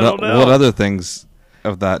 What other things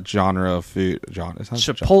of that genre of food?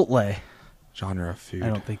 Chipotle. Genre of food. I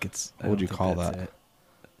don't think it's. What would you call that? It.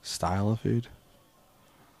 Style of food?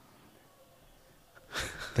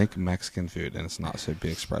 Think Mexican food, and it's not so be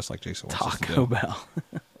expressed like Jason wants us to do. Taco Bell.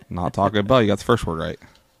 Not Taco Bell. You got the first word right.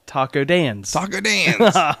 Taco Dan's. Taco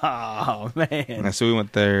Dan's. Oh, man. And so we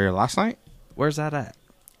went there last night. Where's that at?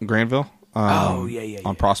 Granville. Yeah.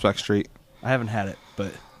 On Prospect Street. I haven't had it,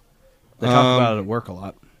 but they talk about it at work a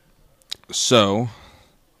lot. So,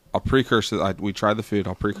 I'll precursor. We tried the food.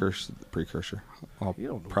 I'll precursor. I'll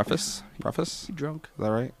preface. You drunk? Is that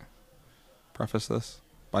right? Preface this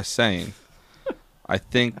by saying, I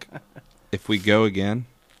think if we go again,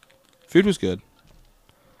 food was good.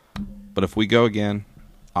 But if we go again,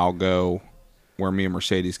 I'll go where me and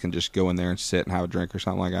Mercedes can just go in there and sit and have a drink or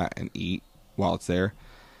something like that and eat while it's there.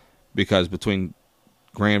 Because between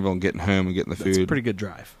Granville and getting home and getting the food, it's a pretty good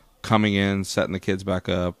drive. Coming in, setting the kids back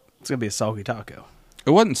up. It's going to be a soggy taco.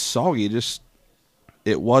 It wasn't soggy,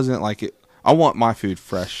 it wasn't like it. I want my food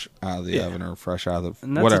fresh out of the oven or fresh out of the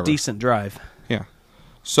and that's whatever. A decent drive. Yeah.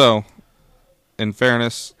 So, in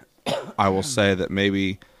fairness, I will say that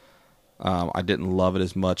maybe I didn't love it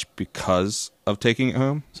as much because of taking it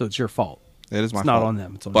home. So it's your fault. It is my fault. It's not on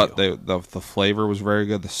them. It's on but you. the flavor was very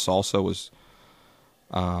good. The salsa was,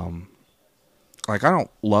 like I don't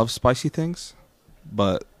love spicy things,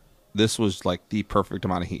 but this was like the perfect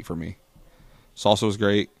amount of heat for me. Salsa was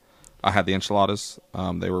great. I had the enchiladas.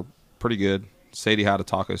 They were pretty good. Sadie had a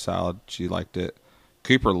taco salad. She liked it.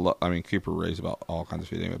 Cooper raised about all kinds of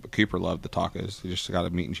food anyway, but Cooper loved the tacos. He just got a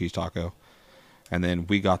meat and cheese taco. And then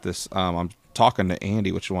we got this, I'm talking to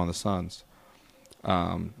Andy, which is one of the sons.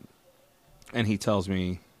 And he tells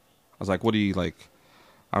me, I was like, what do you like?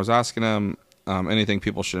 I was asking him anything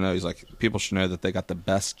people should know. He's like, people should know that they got the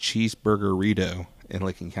best cheeseburgerito in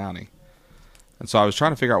Licking County. And so I was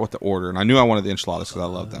trying to figure out what to order, and I knew I wanted the enchiladas because I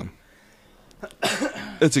love them.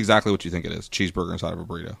 It's exactly what you think it is. Cheeseburger inside of a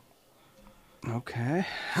burrito. Okay.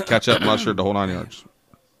 Ketchup, mustard, the whole 9 yards.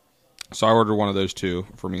 So I ordered one of those two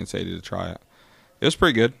for me and Sadie to try it. It was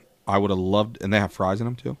pretty good. I would have loved, and they have fries in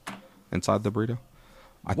them too, inside the burrito.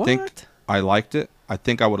 I think I liked it. I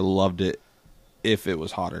think I would have loved it if it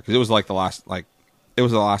was hotter, because it was like the last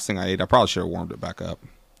thing I ate. I probably should have warmed it back up.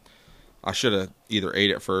 I should have either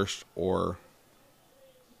ate it first or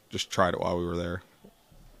just tried it while we were there.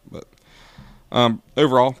 But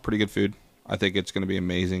overall, pretty good food. I think it's going to be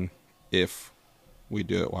amazing if we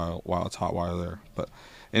do it while it's hot while we're there. But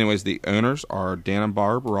anyways, the owners are Dan and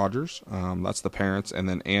Barb Rogers. That's the parents, and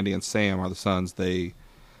then Andy and Sam are the sons. They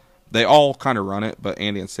all kind of run it, but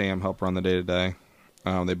Andy and Sam help run the day-to-day.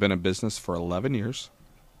 They've been in business for 11 years.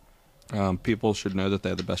 People should know that they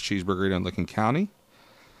have the best cheeseburger in Licking County.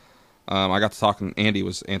 I got to talking. Andy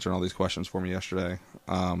was answering all these questions for me yesterday.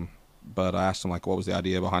 But I asked him like, what was the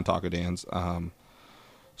idea behind Taco Dan's?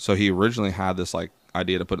 So he originally had this like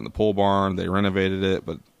idea to put it in the pole barn. They renovated it,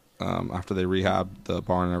 but after they rehabbed the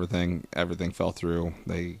barn and everything fell through.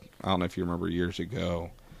 I don't know if you remember years ago,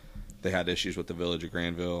 they had issues with the village of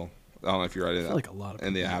Granville. I don't know if you're right in that. Like a lot of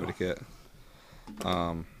in the Advocate.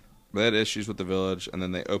 They had issues with the village, and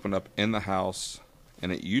then they opened up in the house,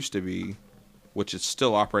 and it used to be which is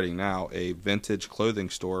still operating now, a vintage clothing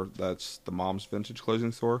store. That's the mom's vintage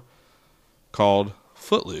clothing store called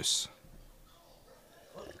Footloose.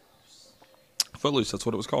 Footloose, that's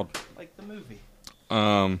what it was called. Like the movie.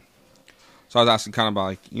 So I was asking kind of about,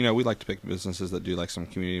 like, you know, we like to pick businesses that do like some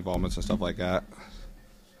community involvements and stuff like that.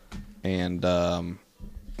 And I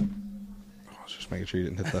was just making sure you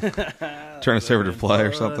didn't hit the turn this over to play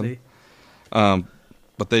or something.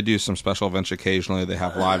 But they do some special events occasionally. They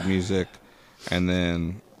have live music. And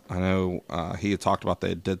then I know he had talked about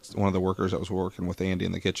one of the workers that was working with Andy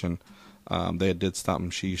in the kitchen. They had did something.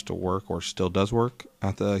 She used to work or still does work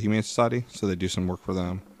at the Humane Society, so they do some work for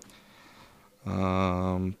them.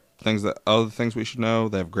 Other things we should know: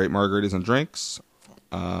 they have great margaritas and drinks.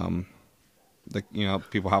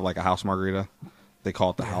 People have like a house margarita. They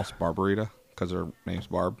call it the house barbarita because their name's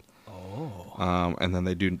Barb. Oh. And then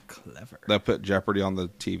they do clever. They put Jeopardy on the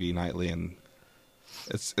TV nightly, and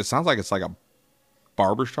it sounds like it's like a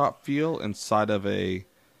barbershop feel inside of a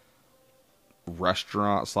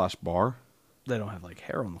restaurant / bar. They don't have like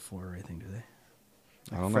hair on the floor or anything, do they?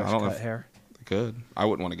 Like I don't know. I don't know if hair. they could. I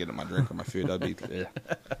wouldn't want to get in my drink or my food. That'd be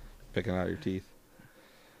picking out your teeth.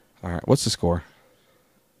 All right, what's the score?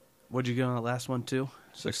 What'd you get on that last one too?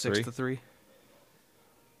 6-3.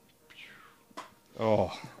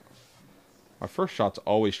 Oh, my first shot's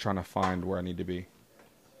always trying to find where I need to be.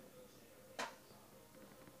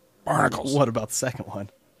 Barnacles. What about the second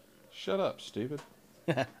one? Shut up, stupid.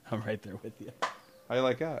 I'm right there with you. How you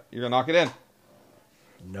like that? You're gonna knock it in?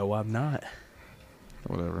 No, I'm not.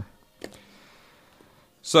 Whatever.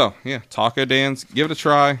 So, yeah, Taco Dan's. Give it a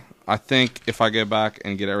try. I think if I go back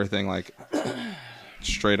and get everything like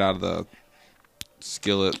straight out of the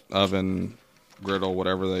skillet, oven, griddle,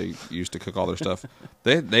 whatever they used to cook all their stuff,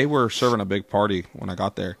 they were serving a big party when I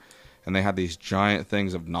got there, and they had these giant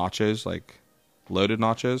things of nachos, like loaded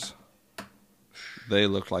nachos. They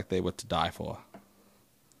looked like they were to die for.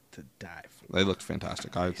 To die for. They looked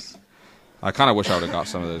fantastic. I kind of wish I would have got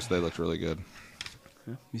some of those. They looked really good.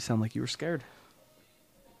 You sound like you were scared.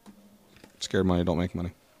 Scared money don't make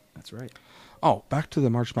money. That's right. Oh, back to the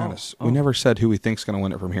March Madness. We never said who we think's going to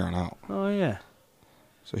win it from here on out. Oh, yeah.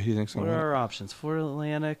 So who do you think's going to win it? What are our options? Florida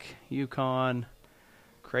Atlantic, UConn,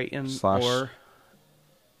 Creighton,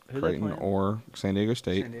 or San Diego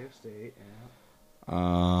State. San Diego State,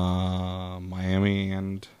 yeah. Miami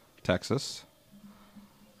and Texas.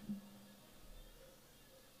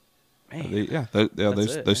 Man,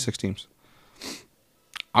 those 6 teams.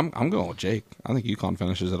 I'm going with Jake. I think UConn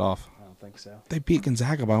finishes it off. I don't think so. They beat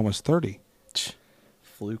Gonzaga by almost 30.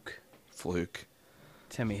 Fluke.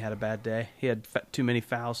 Timmy had a bad day. He had too many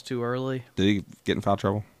fouls too early. Did he get in foul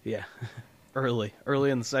trouble? Yeah, early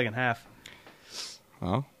in the second half.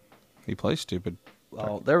 Oh, he plays stupid.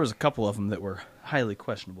 Well, there was a couple of them that were highly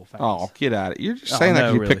questionable fouls. Oh, get at it! You're just saying that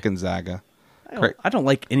because you really. picked Gonzaga. I don't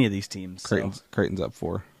like any of these teams. Creighton's up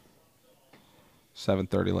 4.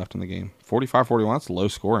 7:30 left in the game. 45-41. That's low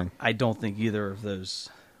scoring. I don't think either of those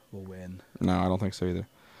will win. No, I don't think so either.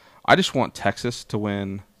 I just want Texas to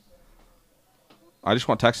win. I just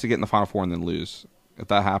want Texas to get in the Final Four and then lose. If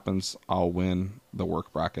that happens, I'll win the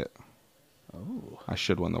work bracket. Oh, I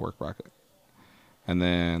should win the work bracket. And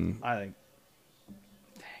then I think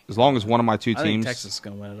as long as one of my two I teams, think Texas is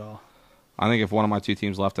going to win it all. I think if one of my two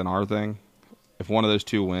teams left in our thing, if one of those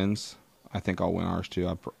two wins, I think I'll win ours too.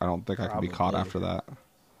 I don't think I can be caught after that.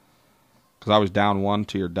 Because I was down 1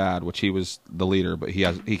 to your dad, which he was the leader, but he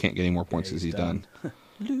can't get any more points because he's done.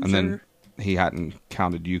 And then he hadn't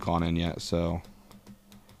counted UConn in yet, so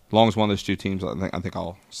as long as one of those two teams, I think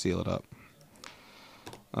I'll seal it up.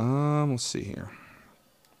 Let's see here.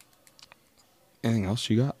 Anything else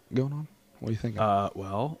you got going on? What are you thinking?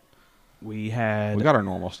 Well, we got our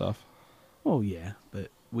normal stuff. Oh yeah, but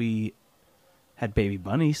we had baby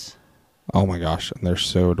bunnies. Oh my gosh, and they're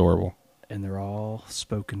so adorable. And they're all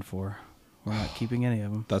spoken for. We're not keeping any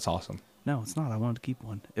of them. That's awesome. No, it's not. I wanted to keep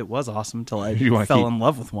one. It was awesome until I fell in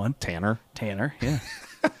love with one. Tanner, yeah.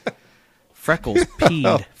 Freckles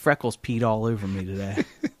peed all over me today.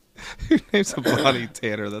 Your name's a bunny,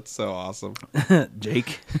 Tanner. That's so awesome.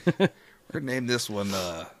 Jake. We're gonna name this one.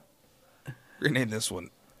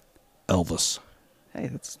 Elvis. Hey,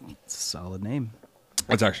 that's a solid name.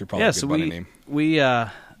 That's actually probably a good bunny name. We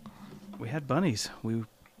had bunnies.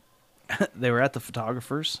 They were at the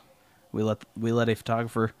photographer's. We let a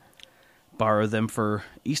photographer borrow them for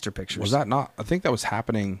Easter pictures. Was that not? I think that was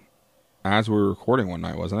happening as we were recording one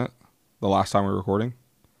night, wasn't it? The last time we were recording.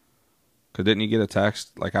 Because didn't you get a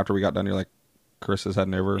text like after we got done? You're like, Chris is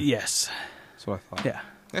heading over. Yes, that's what I thought. Yeah.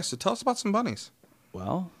 Yeah. So tell us about some bunnies.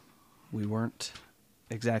 Well, we weren't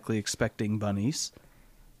exactly expecting bunnies.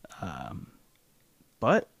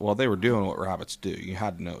 But well, they were doing what rabbits do. You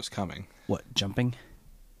had to know it was coming. what, jumping?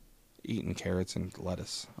 Eating carrots and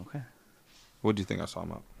lettuce. Okay. What do you think I was talking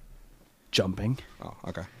about? Jumping. Oh,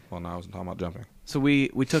 okay. Well, no, I wasn't talking about jumping. So we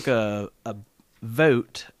took a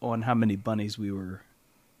vote on how many bunnies we were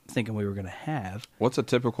thinking we were going to have. What's a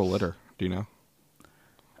typical litter? Do you know?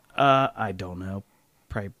 I don't know.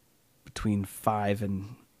 Probably between 5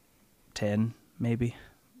 and 10, maybe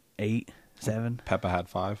 8, 7. Peppa had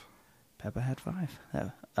 5. Peppa had 5.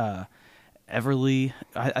 Everly,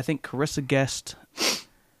 I think Carissa guessed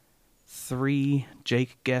 3.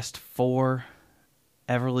 Jake guessed 4.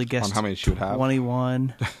 Everly guessed on how many she would have?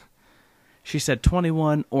 21. She said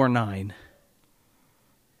 21 or 9.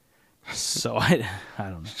 So I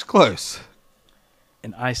don't know. She's close.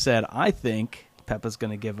 And I said, I think Peppa's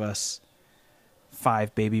going to give us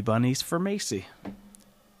 5 baby bunnies for Macy.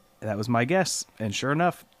 That was my guess. And sure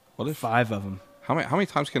enough, What if 5 of them. How many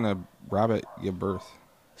times can a rabbit give birth?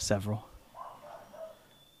 Several.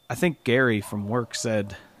 I think Gary from work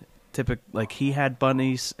said like he had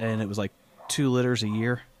bunnies and it was like 2 litters a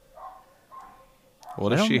year.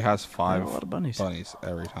 What if she has 5 a lot of bunnies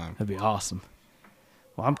every time? That'd be awesome.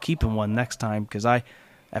 Well, I'm keeping one next time because at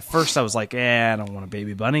first I was like, I don't want a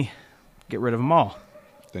baby bunny. Get rid of them all.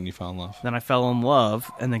 Then you fell in love. Then I fell in love,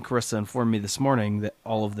 and then Carissa informed me this morning that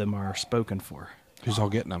all of them are spoken for. Who's all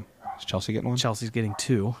getting them? Is Chelsea getting one? Chelsea's getting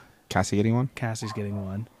 2. Cassie getting one? Cassie's getting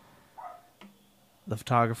 1. The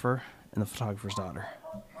photographer and the photographer's daughter.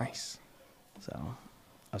 Nice. So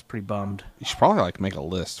I was pretty bummed. You should probably like make a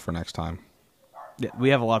list for next time. Yeah, we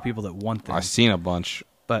have a lot of people that want them. I've seen a bunch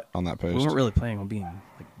but on that post. We weren't really planning on being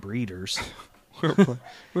like breeders. we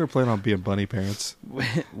were planning on being bunny parents.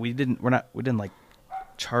 we didn't like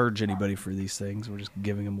charge anybody for these things. We're just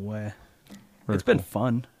giving them away. It's been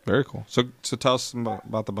fun. Very cool. So tell us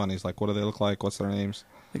about the bunnies. Like, what do they look like? What's their names?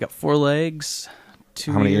 They got 4 legs,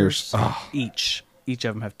 2 How many ears? Oh. Each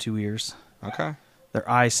of them have 2 ears. Okay. Their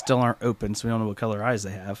eyes still aren't open, so we don't know what color eyes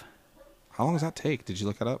they have. How long does that take? Did you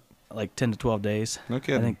look it up? Like 10 to 12 days. No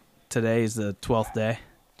kidding. I think today is the 12th day.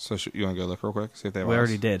 So you want to go look real quick? See if they have We eyes?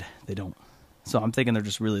 already did. They don't. So I'm thinking they're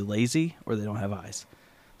just really lazy or they don't have eyes.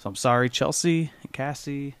 So I'm sorry, Chelsea and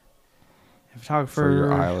Cassie, and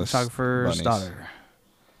photographer's daughter.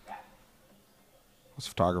 What's the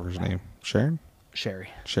photographer's name? Sharon? Sherry.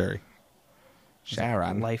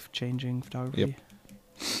 Sharon. Life-changing photography. Yep.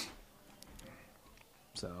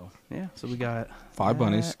 So, yeah. So we got 5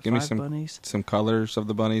 bunnies. Give me 5 bunnies. some colors of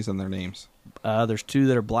the bunnies and their names. There's 2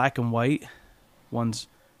 that are black and white. One's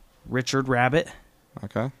Richard Rabbit.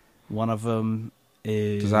 Okay. One of them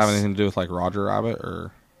is... Does that have anything to do with like Roger Rabbit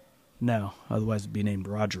or... No. Otherwise it'd be named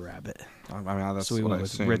Roger Rabbit. I mean, that's so we what went I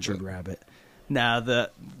with assumed, Richard but... Rabbit. Now,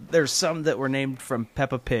 there's some that were named from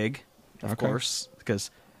Peppa Pig, of Okay. course, because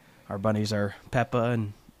our bunnies are Peppa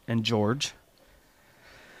and George.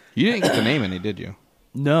 You didn't get to name any, did you?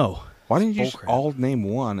 No. Why didn't you just Bullcrap. all name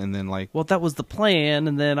one and then like... Well, that was the plan,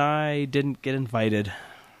 and then I didn't get invited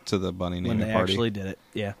to the bunny when naming they party? actually did it.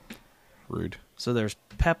 Yeah. Rude. So there's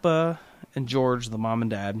Peppa and George, the mom and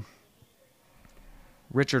dad.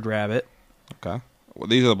 Richard Rabbit. Okay. Well,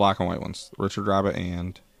 these are the black and white ones. Richard Rabbit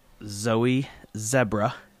and... Zoe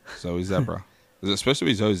Zebra. Zoe Zebra. Is it supposed to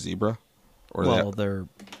be Zoe Zebra? Or They're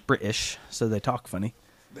British, so they talk funny.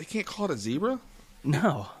 They can't call it a zebra?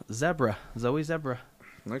 No, Zebra. Zoe Zebra.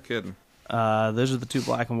 No kidding. Those are the 2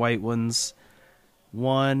 black and white ones.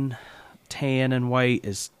 One tan and white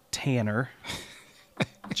is Tanner.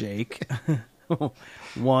 Jake.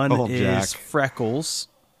 One Oh, is Jack. Freckles.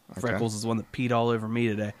 Okay. Freckles is the one that peed all over me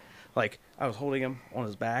today. Like, I was holding him on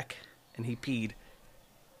his back, and he peed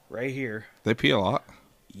right here. They pee a lot.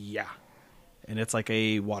 Yeah. And it's like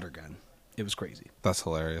a water gun. It was crazy. That's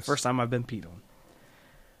hilarious. First time I've been peed on.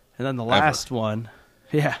 And then the last one,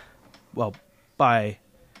 yeah, well, by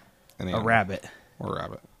Any a animal. rabbit. Or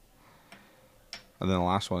rabbit. And then the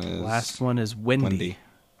last one is... The last one is Wendy.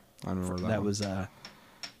 I remember that That one. was a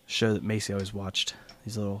show that Macy always watched.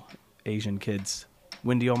 These little Asian kids.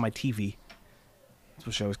 Wendy on my TV. That's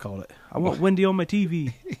what she always called it. I want Wendy on my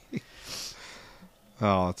TV.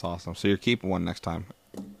 Oh, that's awesome. So you're keeping one next time.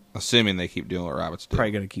 Assuming they keep doing what rabbits do.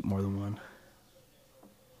 Probably going to keep more than one.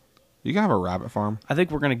 You can have a rabbit farm. I think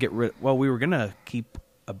we're going to get rid... Well, we were going to keep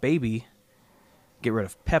a baby, get rid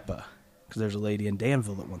of Peppa. Because there's a lady in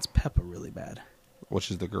Danville that wants Peppa really bad. Which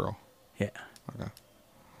is the girl. Yeah. Okay.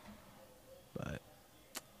 But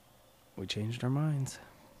we changed our minds.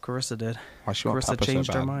 Carissa did. Why she want Carissa Peppa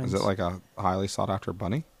changed so our bad? minds. Is it like a highly sought after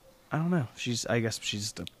bunny? I don't know. I guess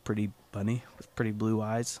she's a pretty bunny with pretty blue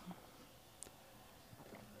eyes.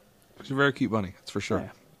 She's a very cute bunny, that's for sure. Yeah.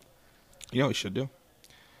 You know what we should do?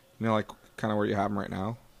 You know, like, kind of where you have them right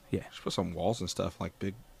now. Yeah. Just put some walls and stuff, like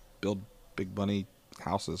build big bunny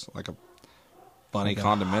houses, like a bunny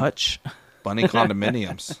hutch. Bunny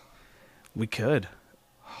condominiums. We could.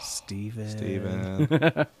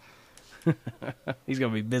 Steven. He's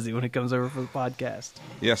going to be busy when he comes over for the podcast.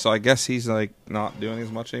 Yeah, so I guess he's like not doing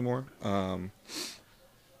as much anymore.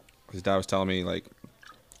 His dad was telling me, like,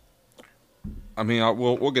 I mean,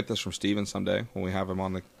 we'll get this from Steven someday when we have him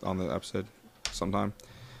on the episode sometime.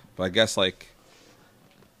 But I guess, like,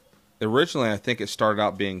 originally I think it started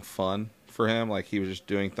out being fun for him. Like, he was just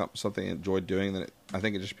doing something he enjoyed doing. Then I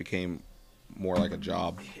think it just became more like a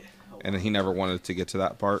job. And he never wanted to get to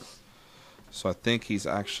that part. So I think he's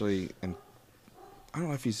actually in, I don't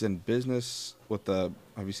know if he's in business with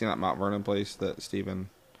have you seen that Mount Vernon place that Steven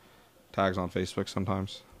tags on Facebook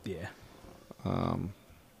sometimes? Yeah.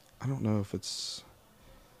 I don't know if he's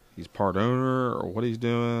part owner or what he's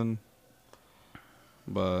doing,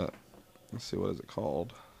 but let's see, what is it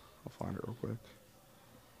called? I'll find it real quick.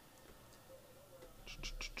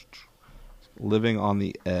 Living on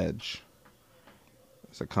the Edge.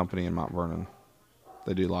 It's a company in Mount Vernon.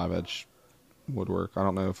 They do live edge woodwork. I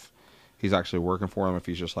don't know if he's actually working for them, if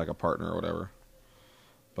he's just like a partner or whatever.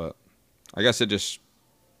 But I guess I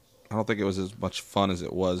don't think it was as much fun as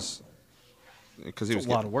it was. Because he was a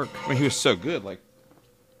lot of work. I mean, he was so good. Like,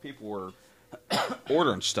 people were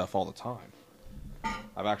ordering stuff all the time.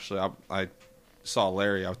 I saw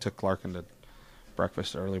Larry. I took Larkin to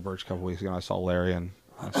breakfast at Early Birds a couple weeks ago. And I saw Larry and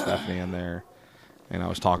Stephanie in there, and I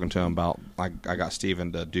was talking to him about. I got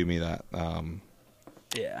Steven to do me that.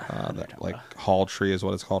 That like hall tree is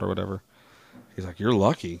what it's called or whatever. He's like, "You're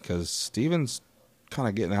lucky because Steven's kind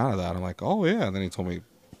of getting out of that." I'm like, "Oh yeah," and then he told me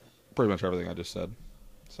pretty much everything I just said.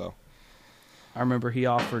 So. I remember he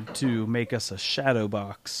offered to make us a shadow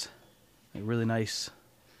box. A really nice.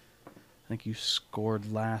 I think you scored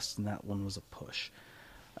last, and that one was a push.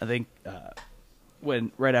 I think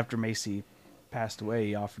right after Macy passed away,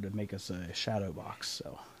 he offered to make us a shadow box.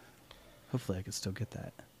 So hopefully I could still get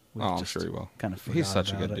that. I'm sure he will. Kind of. He's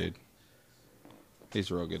such a good dude.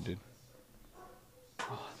 He's a real good dude.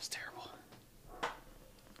 Oh, that was terrible.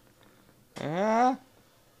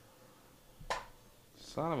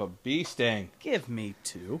 Son of a bee sting. Give me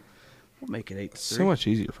 2. We'll make it 8-3. So much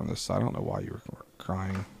easier from this side. I don't know why you were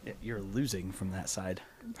crying. Yeah, you're losing from that side.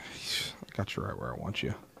 I got you right where I want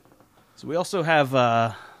you. So we also have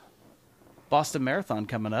Boston Marathon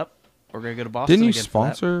coming up. We're going to go to Boston. Didn't you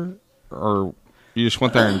sponsor, or you just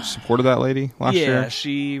went there and supported that lady last year? Yeah,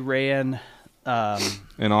 she ran...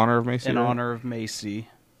 in honor of Macy? In honor of Macy.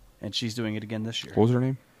 And she's doing it again this year. What was her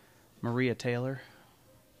name? Maria Taylor.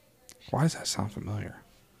 Why does that sound familiar?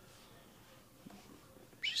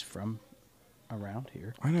 She's from around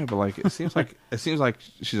here. I know, but like it seems like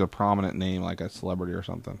she's a prominent name, like a celebrity or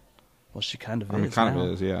something. Well, she kind of is. I mean, kind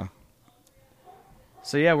of is, yeah.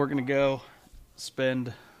 So yeah, we're gonna go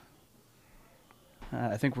spend.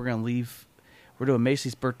 I think we're gonna leave. We're doing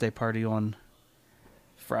Macy's birthday party on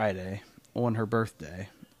Friday, on her birthday,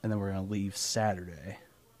 and then we're gonna leave Saturday,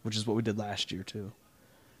 which is what we did last year too.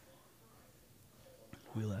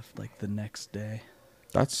 We left like the next day.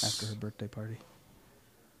 That's after her birthday party.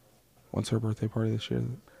 When's her birthday party this year?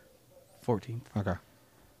 14th. Okay.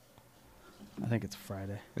 I think it's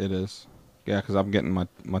Friday. It is. Yeah, because I'm getting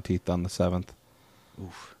my teeth done the 7th.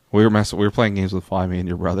 Oof. We were playing games with Fly, me and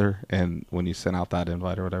your brother, and when you sent out that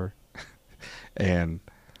invite or whatever, and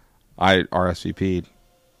I RSVP'd,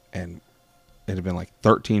 and it had been like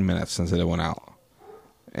 13 minutes since it had went out.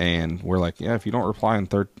 And we're like, yeah, if you don't reply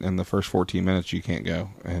in the first 14 minutes, you can't go.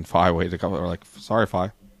 And Fi waited a couple. We're like, sorry,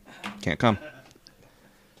 Fi, can't come.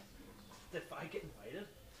 Did Fi get invited?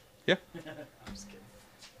 Yeah. I'm just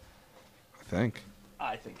kidding.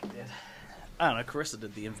 I think it did. I don't know. Carissa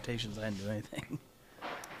did the invitations. I didn't do anything.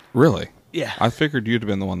 Really? Yeah. I figured you'd have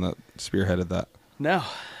been the one that spearheaded that. No,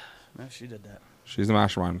 she did that. She's the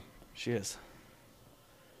mastermind. She is.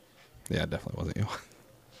 Yeah, it definitely wasn't you.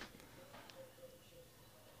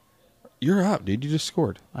 You're up, dude. You just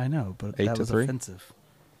scored. I know, but that was 8-3? offensive.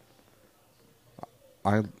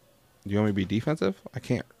 Do you want me to be defensive? I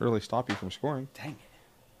can't really stop you from scoring. Dang it.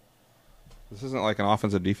 This isn't like an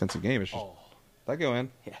offensive defensive game. It's just that go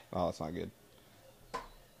in. Yeah. Oh, that's not good.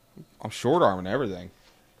 I'm short arming everything.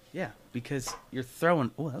 Yeah, because you're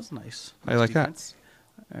throwing. Oh, that was nice. How you like defense.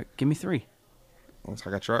 All right, give me 3. I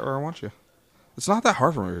got you right where I want you. It's not that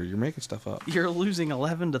hard for me. You're making stuff up. You're losing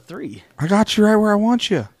 11-3. I got you right where I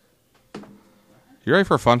want you. You ready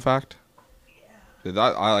for a fun fact? Yeah. Dude,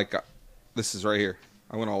 I like. This is right here.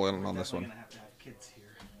 I went all in on this one. We're gonna have to have kids here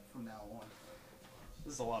from now on.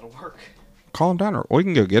 This is a lot of work. Call him down, or we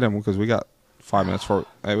can go get him because we got 5 minutes for.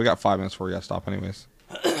 Hey, we got 5 minutes before we got to stop anyways.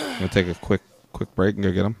 Gonna take a quick break and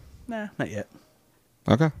go get them. Nah, not yet.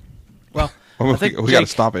 Okay. Well, I think we got to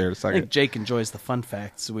stop it here in a second. I think Jake enjoys the fun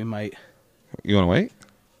facts, so we might. You want to wait?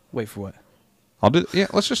 Wait for what? I'll do. Yeah,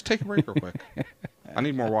 let's just take a break real quick. I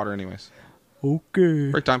need more water, anyways. Okay.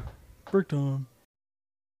 Break time. Break time.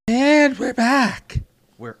 And we're back.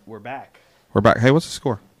 We're back. We're back. Hey, what's the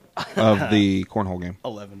score of the cornhole game?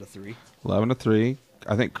 11-3. 11-3.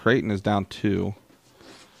 I think Creighton is down 2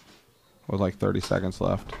 with like 30 seconds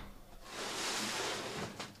left.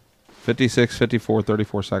 56, 54,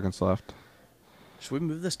 34 seconds left. Should we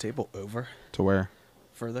move this table over? To where?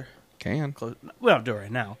 Further? Can. Close. We don't do it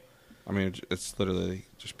right now. I mean, it's literally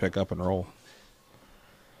just pick up and roll.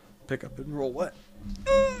 Pick up and roll what?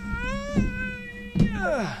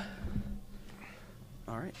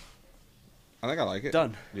 All right. I think I like it.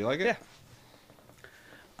 Done. Do you like it? Yeah.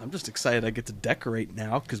 I'm just excited I get to decorate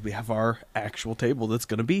now because we have our actual table that's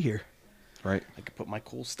going to be here. Right. I can put my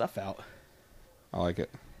cool stuff out. I like it.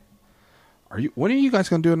 When are you guys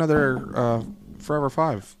going to do another Forever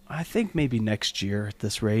 5? I think maybe next year at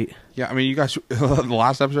this rate. Yeah, I mean, you guys, the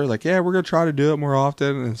last episode, like, yeah, we're going to try to do it more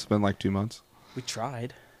often, and it's been like 2 months. We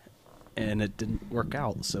tried, and it didn't work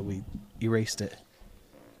out, so we erased it.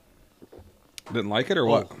 Didn't like it or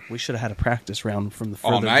what? We should have had a practice round from the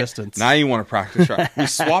further distance. Now you want to practice round. We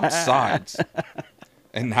swapped sides,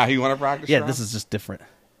 and now you want to practice round? This is just different.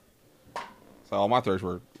 So all my throws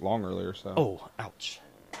were long earlier, so. Oh, ouch.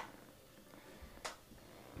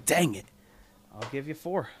 Dang it. I'll give you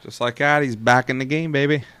 4. Just like that, he's back in the game,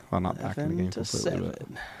 baby. Well, not back in the game.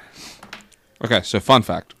 7. Okay, so fun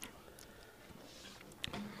fact.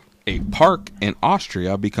 A park in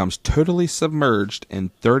Austria becomes totally submerged in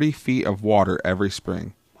 30 feet of water every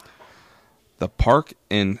spring. The park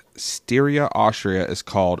in Styria, Austria is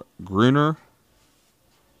called Grüner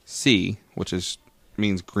See, which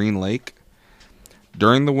means green lake.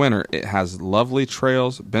 During the winter, it has lovely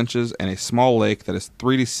trails, benches, and a small lake that is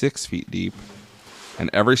 3 to 6 feet deep. And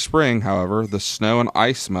every spring, however, the snow and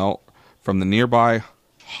ice melt from the nearby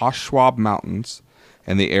Hochschwab Mountains,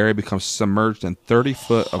 and the area becomes submerged in 30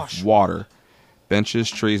 foot of water. Benches,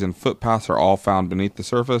 trees, and footpaths are all found beneath the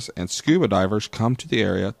surface, and scuba divers come to the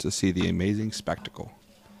area to see the amazing spectacle.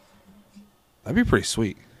 That'd be pretty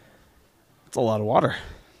sweet. It's a lot of water.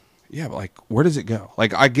 Yeah, but like, where does it go?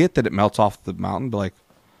 Like, I get that it melts off the mountain, but like,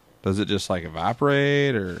 does it just like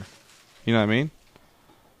evaporate, or, you know what I mean?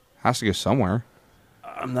 It has to go somewhere.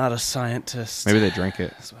 I'm not a scientist. Maybe they drink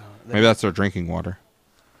it. Maybe that's their drinking water.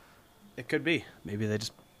 It could be. Maybe they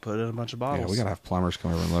just put it in a bunch of bottles. Yeah, we gotta have plumbers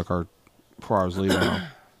come over and look. Before I was leaving,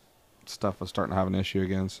 stuff was starting to have an issue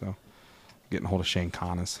again, so getting a hold of Shane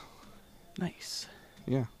Connors. Nice.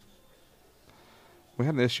 Yeah. We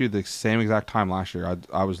had an issue the same exact time last year.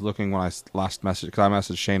 I was looking when I last messaged, because I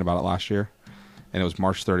messaged Shane about it last year, and it was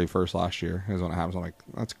March 31st last year is when it happens. I'm like,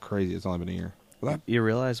 that's crazy. It's only been a year. You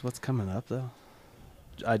realize what's coming up, though?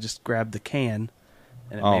 I just grabbed the can,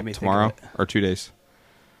 and it made me tomorrow? think of it. Or 2 days?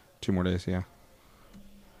 2 more days, yeah.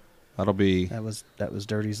 That'll be... That was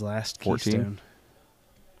Dirty's last 14? Keystone.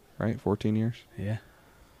 Right? 14 years? Yeah.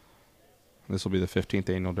 This will be the 15th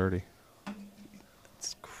annual Dirty.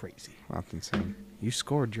 It's crazy. That's insane. You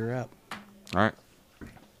scored. You're up. All right.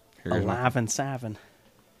 Here goes Alive and Savin.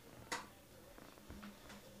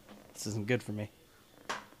 This isn't good for me.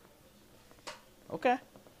 Okay.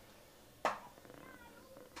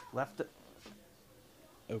 Left it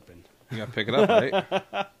open. You got to pick it up,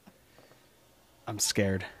 right? I'm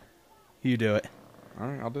scared. You do it. All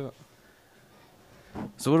right, I'll do it.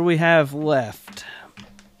 So what do we have left?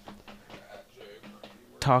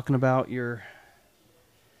 Talking about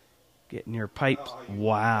getting your pipe.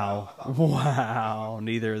 Wow.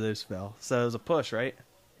 Neither of those fell. So it was a push, right?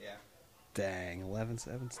 Yeah. Dang,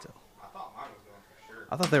 11-7 still. I thought mine was going for sure.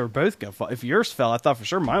 I thought they were both going to fall. If yours fell, I thought for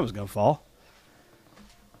sure mine was going to fall.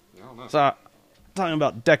 I don't know. So, talking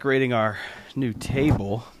about decorating our new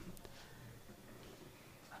table,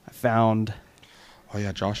 I found Oh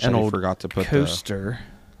yeah, Josh an said he old forgot to put coaster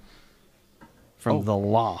from the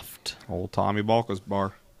loft. the old Tommy Balka's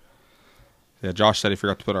bar. Yeah, Josh said he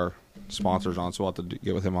forgot to put our sponsors on, so we'll have to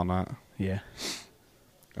get with him on that. Yeah.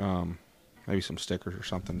 Maybe some stickers or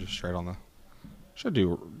something just straight on the... Should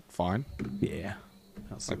do fine. Yeah.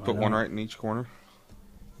 Like put one right in each corner.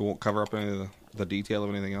 We won't cover up any of the detail of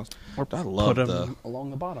anything else. Or I love put them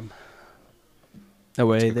along the bottom. That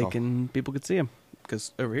way people could see them.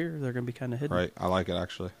 Because over here, they're going to be kind of hidden. Right. I like it,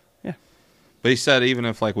 actually. Yeah. But he said even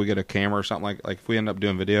if like we get a camera or something, like if we end up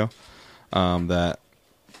doing video, that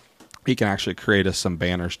he can actually create us some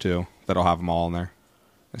banners too that'll have them all in there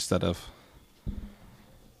instead of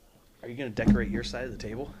Are you going to decorate your side of the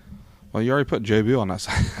table? Well, you already put Jobu on that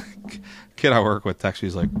side. Kid I work with texted.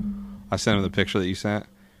 He's like, I sent him the picture that you sent.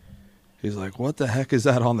 He's like, what the heck is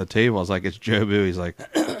that on the table? I was like, it's Jobu. He's like,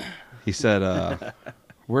 he said,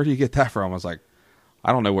 where do you get that from? I was like,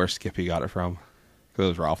 I don't know where Skippy got it from. Because it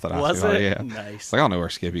was Ralph that asked me about it. Yeah. Nice. Like, I don't know where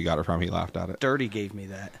Skippy got it from. He laughed at it. Dirty gave me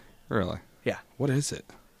that. Really? Yeah. What is it?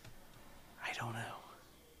 I don't know.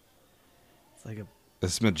 It's like a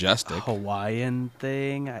It's majestic. Hawaiian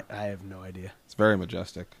thing. I have no idea. It's very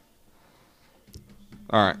majestic.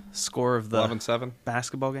 All right. Score of the 11-7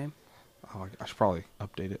 basketball game? Oh, I should probably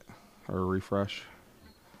update it or refresh.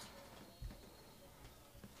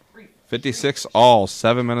 56 all.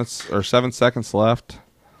 7 minutes or 7 seconds left.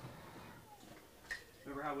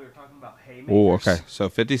 Remember how we were talking about haymakers? Oh, okay. So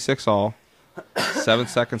 56 all. 7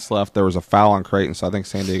 seconds left. There was a foul on Creighton, so I think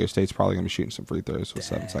San Diego State's probably going to be shooting some free throws with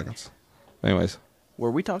 7 seconds. Anyways.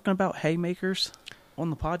 Were we talking about haymakers on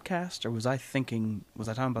the podcast, or was I talking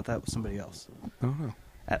about that with somebody else? I don't know.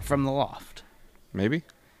 From the loft. Maybe.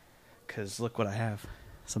 Because look what I have.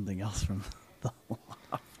 Something else from the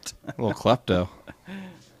loft. A little klepto.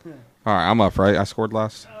 All right, I'm up, right? I scored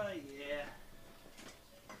last? Yeah.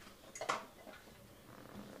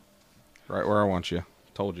 Right where I want you.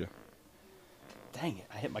 Told you. Dang it,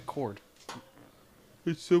 I hit my cord.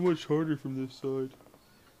 It's so much harder from this side.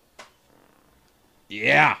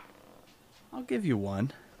 Yeah. I'll give you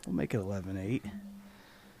one. We'll make it 11-8.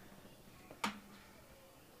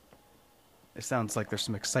 It sounds like there's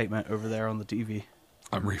some excitement over there on the TV.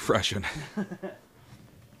 I'm refreshing.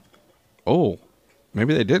 Oh,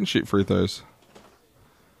 maybe they didn't shoot free throws.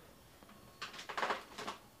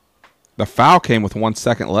 The foul came with 1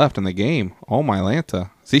 second left in the game. Oh, my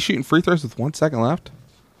Lanta. Is he shooting free throws with 1 second left?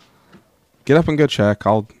 Get up and go check.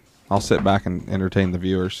 I'll sit back and entertain the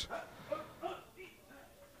viewers.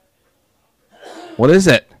 What is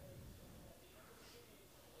it?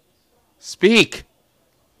 Speak.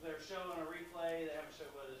 They're showing a replay. They haven't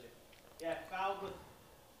showed what is it. Yeah, fouled with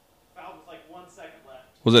like 1 second left.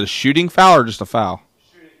 Was it a shooting foul or just a foul?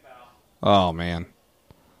 Shooting foul. Oh, man.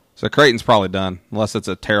 So Creighton's probably done, unless it's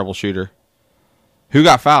a terrible shooter. Who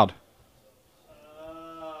got fouled? It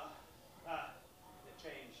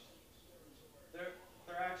changed. They're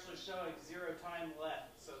actually showing 0 time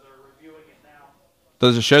left, so they're reviewing it now.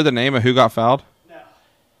 Does it show the name of who got fouled? No.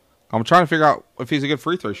 I'm trying to figure out if he's a good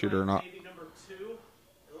free throw shooter or not. Maybe number 2. It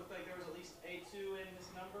looked like there was at least a 2 in his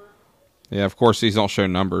number. Yeah, of course these don't show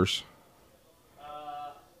numbers.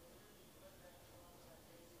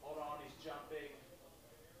 Hold on, he's jumping.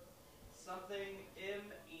 Something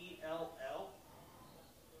M-E-L-L.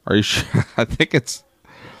 Are you sure? I think it's...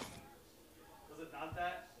 Was it not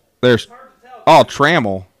that? There's... It's hard to tell. Oh,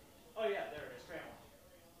 Trammell. Oh, yeah, there it is, Trammell.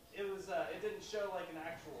 It was, it didn't show like an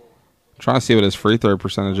actual... I'm trying to see what his free throw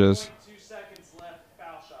percentage is. 2 seconds left,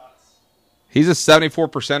 foul shots. He's a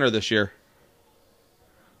 74%er this year.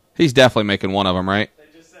 He's definitely making one of them, right?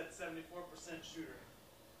 They just said 74% shooter.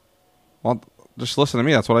 Well, just listen to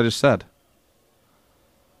me. That's what I just said.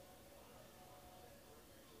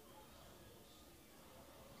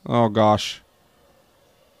 Oh, gosh.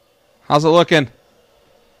 How's it looking?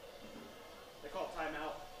 They call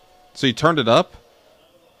timeout. So you turned it up?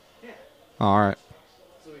 Yeah. Oh, all right.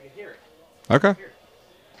 So we can hear it. Okay. Here.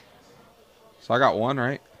 So I got one,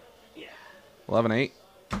 right? Yeah. 11-8.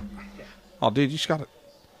 Yeah. Oh, dude, you just got it.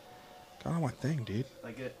 Got on my thing, dude. Did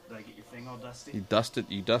I get your thing all dusty? You dusted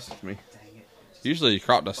me. Dang it. Usually you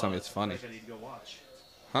crop dust something. It's funny. I feel like I need to go watch.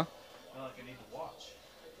 Huh? I feel like I need to watch.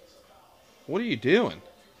 What are you doing?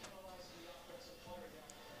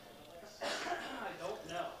 I don't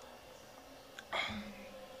know.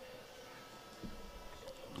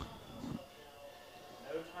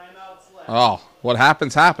 No timeouts left. Oh, what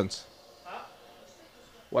happens, happens. Huh?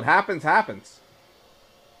 What happens, happens.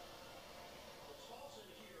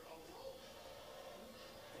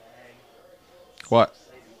 Dang. What?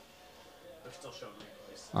 They're still showing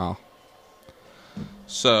replays. Oh.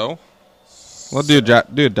 So, let's do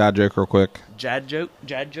a dad joke real quick. Jad joke?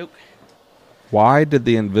 Why did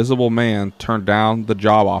the invisible man turn down the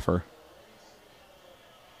job offer?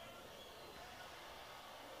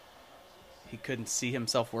 He couldn't see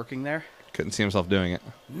himself working there? Couldn't see himself doing it.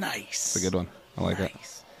 Nice. It's a good one. I like it.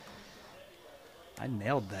 I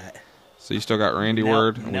nailed that. So you still got Randy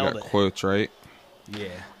Word and we got quotes, right?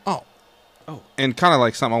 Yeah. Oh. And kind of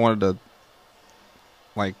like something I wanted to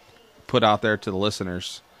like put out there to the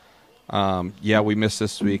listeners. Yeah, we missed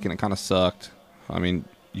this week and it kind of sucked. I mean,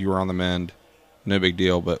 you were on the mend. No big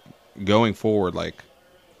deal. But going forward, like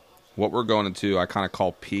what we're going into, I kind of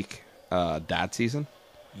call peak dad season.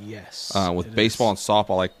 Yes. With baseball and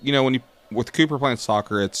softball. Like, you know, when you with Cooper playing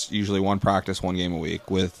soccer, it's usually one practice, one game a week.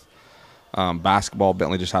 With basketball,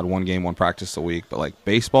 Bentley just had one game, one practice a week. But like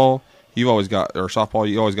baseball, you've always got, or softball,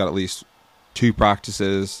 you always got at least 2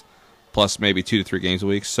 practices plus maybe 2 to 3 games a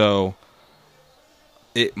week. So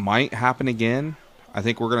it might happen again. I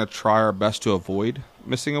think we're going to try our best to avoid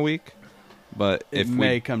missing a week. But it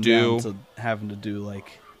may come down to having to do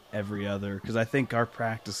like every other, because I think our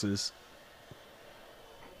practices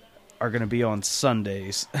are going to be on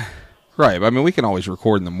Sundays. Right. But I mean, we can always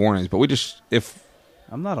record in the mornings, but we just, if...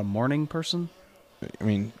 I'm not a morning person. I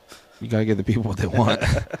mean, you got to give the people what they want.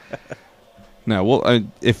 No, well,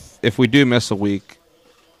 if we do miss a week,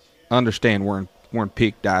 understand we're in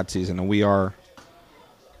peak dad season, and we are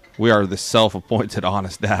the self-appointed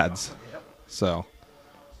honest dads. So,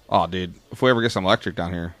 oh, dude, if we ever get some electric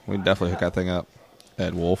down here, we can definitely hook that thing up.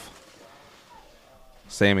 Ed Wolf.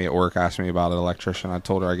 Sammy at work asked me about an electrician. I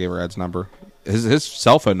told her I gave her Ed's number. His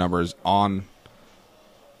cell phone number is on,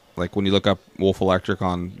 like when you look up Wolf Electric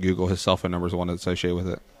on Google, his cell phone number is the one that's associated with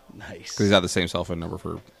it. Nice. Because he's had the same cell phone number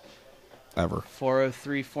for ever.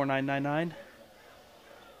 403-4999?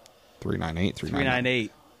 398.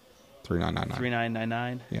 398. 3999.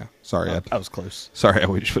 3999. Yeah. Sorry, Ed. I was close. Sorry,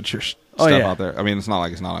 we just put your stuff out there. I mean, it's not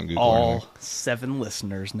like it's not on Google. All 7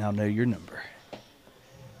 listeners now know your number.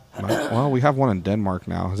 Well, we have one in Denmark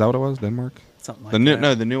now. Is that what it was? Denmark? Something like that.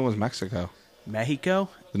 No, the new one was Mexico. Mexico?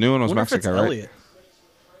 The new one was Mexico, right? Elliot.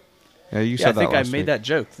 Yeah, you said that. I think I made that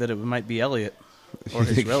joke that it might be Elliot or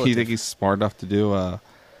his relative. You think he's smart enough to do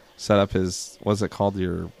set up his, what's it called,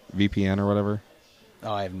 your VPN or whatever?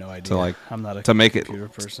 Oh, I have no idea. I'm not a computer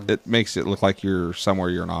person. It makes it look like you're somewhere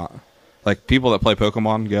you're not. Like people that play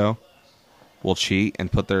Pokemon Go will cheat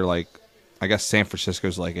and put their like, I guess San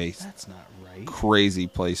Francisco's like that's not right. Crazy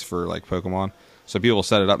place for like Pokemon. So people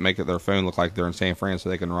set it up, make it their phone look like they're in San Fran, so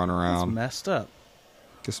they can run around. That's messed up.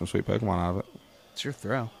 Get some sweet Pokemon out of it. It's your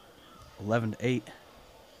throw. 11-8.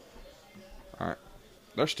 All right.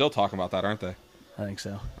 They're still talking about that, aren't they? I think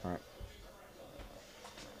so. All right.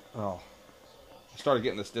 Oh. I started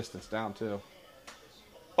getting this distance down, too.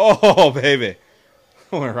 Oh, baby.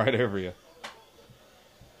 I went right over you.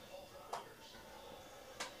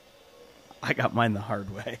 I got mine the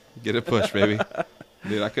hard way. Get it pushed, baby.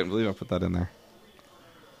 Dude, I couldn't believe I put that in there.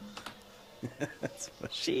 That's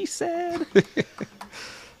what she said.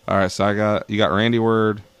 All right, so you got Randy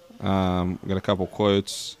Word. Got a couple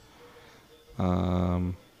quotes. What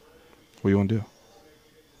do you want to do?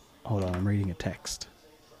 Hold on, I'm reading a text.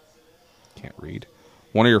 Can't read.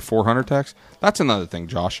 One of your 400 texts? That's another thing,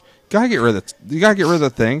 Josh. You gotta get rid of the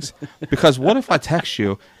things, because what if I text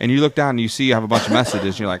you and you look down and you see you have a bunch of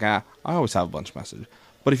messages and you're like, I always have a bunch of messages.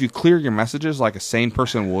 But if you clear your messages like a sane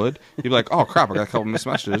person would, you'd be like, oh crap, I got a couple missed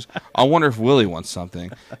messages. I wonder if Willie wants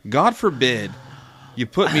something. God forbid you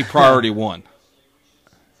put me priority 1.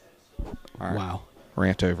 All right. Wow.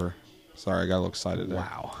 Rant over. Sorry, I got a little excited there.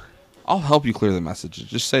 Wow. I'll help you clear the messages.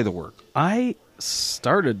 Just say the word. I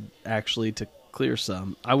started actually to clear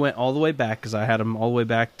some. I went all the way back because I had them all the way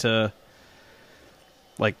back to,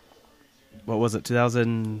 like, what was it,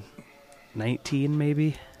 2019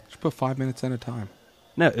 maybe? Just put 5 minutes at a time.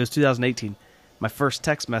 No, it was 2018. My first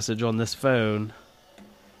text message on this phone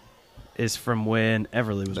is from when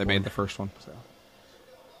Everly was born. They made the first one.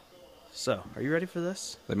 So, are you ready for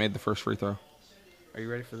this? They made the first free throw. Are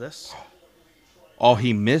you ready for this? Oh,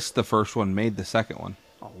 he missed the first one, made the second one.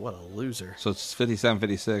 Oh, what a loser. So it's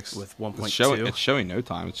 57-56. With 1.2. It's showing no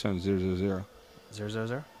time. It's showing 0-0-0.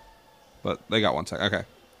 0-0-0? But they got 1 second. Okay.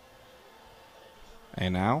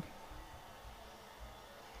 And now?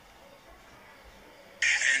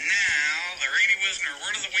 And now, the Randy Wisner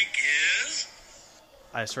word of the week is...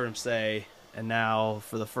 I just heard him say, and now,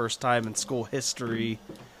 for the first time in school history...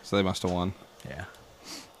 So they must have won. Yeah.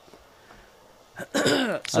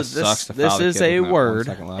 So this is a word,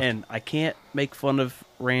 and I can't make fun of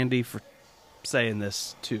Randy for saying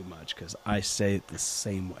this too much, because I say it the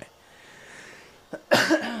same way.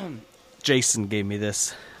 Jason gave me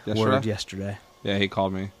this word yesterday. Yeah, he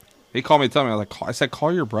called me. He called me to tell me. I said,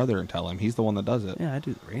 call your brother and tell him. He's the one that does it. Yeah, I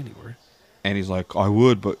do the Randy word. And he's like, I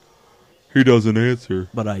would, but he doesn't answer.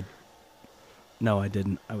 No, I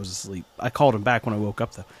didn't. I was asleep. I called him back when I woke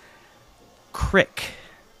up, though. Crick.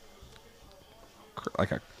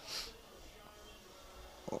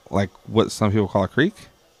 Like what some people call a creek?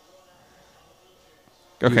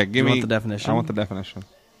 Okay, give me the definition. I want the definition.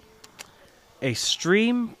 A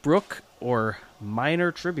stream, brook, or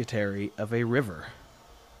minor tributary of a river.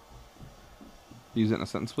 Use it in a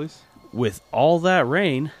sentence, please. With all that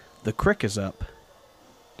rain, the crick is up.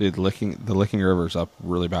 Dude, the Licking River's up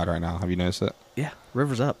really bad right now. Have you noticed it? Yeah,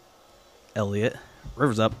 river's up. Elliot,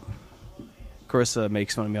 river's up. Carissa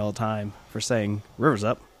makes fun of me all the time for saying, "River's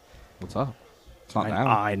up." What's up? It's not down.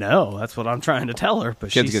 I know. That's what I'm trying to tell her, but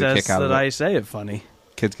Kids she get a says kick out of that it. I say it funny.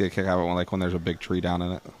 Kids get a kick out of it when there's a big tree down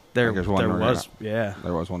in it. There There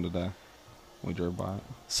was one today. We drove by it.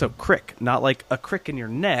 So crick, not like a crick in your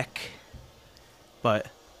neck, but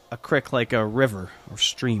a crick like a river or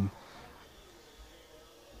stream.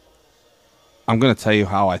 I'm going to tell you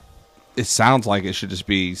how it sounds like it should just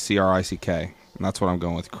be C-R-I-C-K. And that's what I'm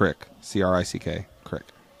going with. Crick. C-R-I-C-K. Crick.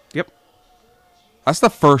 Yep. That's the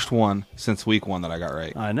first one since week 1 that I got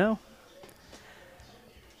right. I know.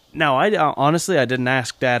 Now, honestly, I didn't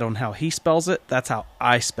ask Dad on how he spells it. That's how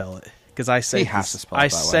I spell it. Because I say He has to spell it I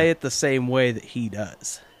that say way. it the same way that he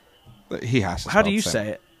does. He has to How spell do you the same. say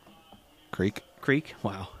it? Creek. Creek?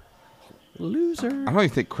 Wow. Loser. I don't even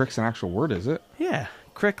think crick's an actual word, is it? Yeah.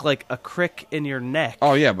 Crick like a crick in your neck.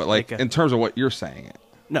 Oh, yeah, but like Like a- in terms of what you're saying it.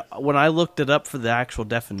 No, when I looked it up for the actual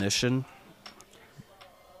definition,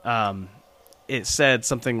 it said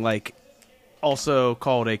something like also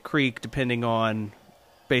called a creek depending on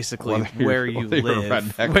basically Whether where you you're a live.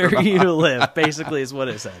 redneck or Where not. you live, basically, is what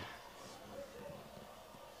it said.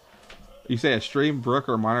 You say a stream, brook,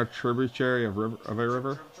 or minor tributary of a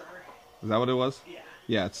river? Is that what it was? Yeah.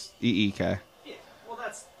 Yeah, it's E-E-K. Yeah. Well,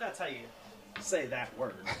 that's how you say that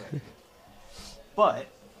word. But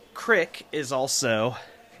crick is also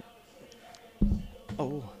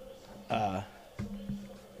You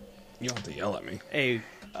don't have to yell at me.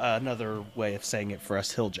 another way of saying it for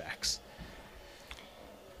us hilljacks.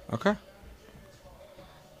 Okay.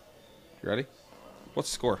 You ready? What's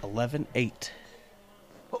the score? 11-8.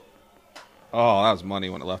 Oh, that was money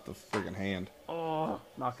when it left the friggin' hand. Oh,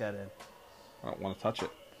 knock that in. I don't want to touch it.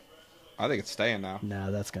 I think it's staying now.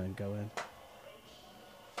 No, that's gonna go in.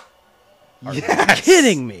 Are Are you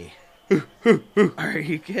kidding me? Are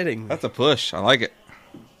you kidding me? That's a push. I like it.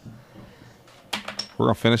 We're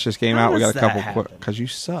going to finish this game How out. We got does a couple that quick. happen? Because you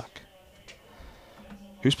suck.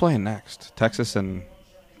 Who's playing next? Texas and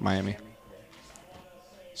Miami.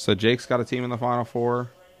 So Jake's got a team in the Final Four.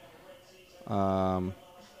 I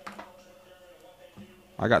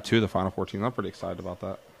got 2 of the Final Four teams. I'm pretty excited about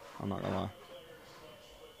that. I'm not going to lie.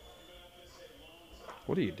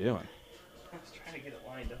 What are you doing? I was trying to get it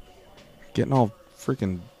lined up. Getting all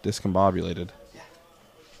freaking discombobulated. Yeah.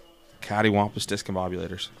 Cattywampus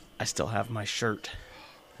discombobulators. I still have my shirt.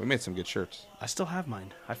 We made some good shirts. I still have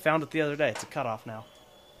mine. I found it the other day. It's a cutoff now.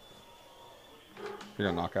 You're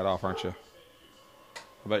going to knock that off, aren't you?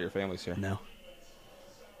 I bet your family's here. No.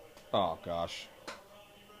 Oh, gosh.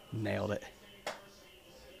 Nailed it.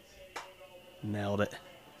 Nailed it.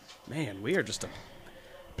 Man, we are just a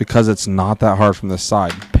Because it's not that hard from this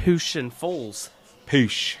side. poosh and fools.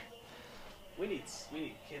 Poosh. We need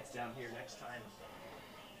kids down here next time.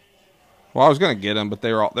 Well, I was going to get them, but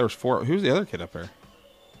there was 4. Who's the other kid up there?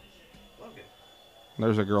 Logan.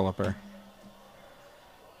 There's a girl up there.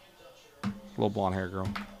 Little blonde hair girl.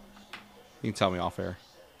 You can tell me off air.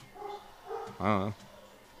 I don't know.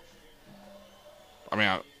 I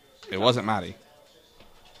mean, it wasn't Maddie.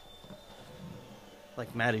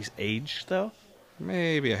 Like Maddie's age, though?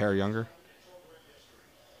 Maybe a hair younger.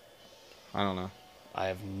 I don't know. I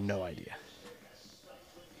have no idea.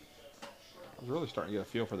 I'm really starting to get a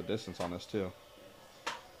feel for the distance on this, too.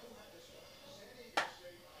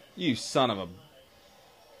 You son of a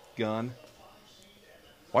gun.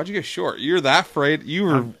 Why'd you get short? You're that afraid? You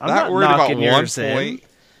were I'm that not worried about knocking 1 yours in. point?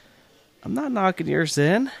 I'm not knocking yours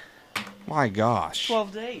in. My gosh.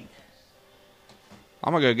 12-8.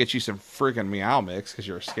 I'm going to go get you some freaking Meow Mix because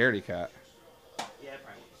you're a scaredy cat. Yeah, I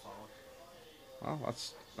probably wouldn't follow. Well,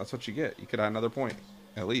 that's what you get. You could add another point,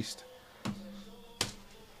 at least.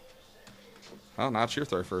 Well, now it's your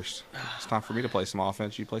throw first. It's time for me to play some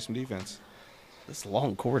offense. You play some defense. This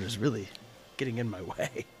long cord is really getting in my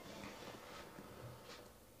way.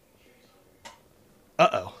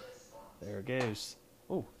 Uh-oh. There it goes.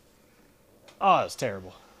 Oh. Oh, that's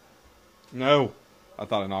terrible. No. I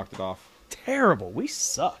thought I knocked it off. Terrible. We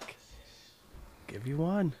suck. Give you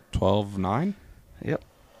one. 12-9? Yep.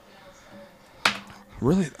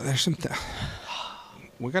 Really? There's some...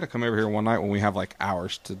 We got to come over here one night when we have, like,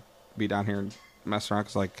 hours to be down here and mess around.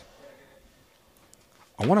 Because, like...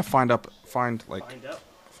 I want to find up... I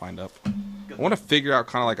want to figure out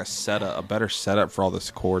kind of like a better setup for all this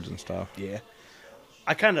chords and stuff. Yeah.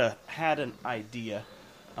 I kind of had an idea.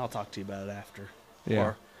 I'll talk to you about it after. Yeah.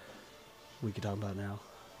 Or we could talk about it now.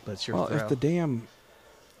 But it's your Well, throw.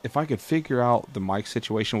 if I could figure out the mic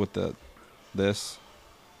situation with this,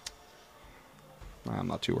 I'm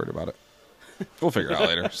not too worried about it. We'll figure it out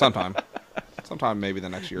later, sometime maybe the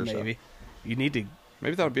next year or so. Maybe. You need to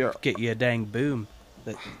Maybe that would be our. get you a dang boom.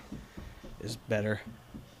 That is better.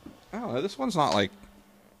 I don't know. This one's not like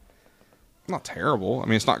not terrible. I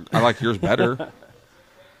mean, it's not. I like yours better.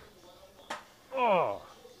 Oh,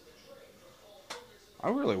 I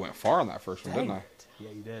really went far on that first one, dang didn't I? it. Yeah,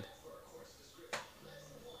 you did.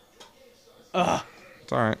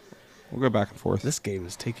 It's all right. We'll go back and forth. This game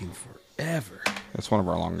is taking forever. It's one of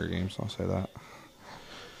our longer games. I'll say that.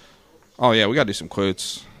 Oh yeah, we gotta do some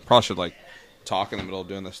quotes. Probably should like talk in the middle of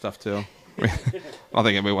doing this stuff too. I don't think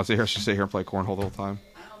anybody wants to hear us just sit here and play cornhole the whole time.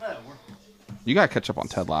 I don't know. You gotta catch up on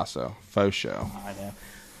Ted Lasso. Faux show. I know.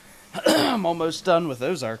 I'm almost done with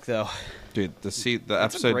Ozark, though. Dude, the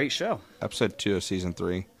That's episode a great show. Episode 2 of season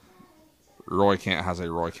 3. Roy Kent has a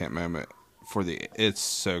Roy Kent moment it's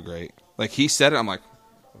so great. Like he said it, I'm like,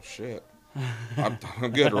 oh shit. I'm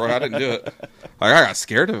good, Roy. I didn't do it. Like I got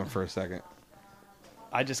scared of him for a second.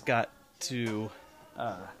 I just got to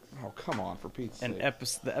Oh come on, for Pete's sake.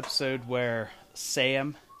 the episode where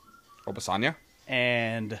Sam Obasanya?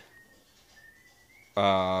 and Yeah,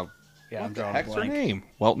 I'm what the drawing a heck's her blank. name?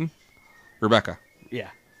 Welton? Rebecca. Yeah.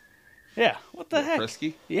 What the heck?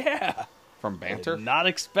 Frisky? Yeah. From I Banter? did not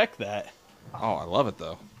expect that. Oh, I love it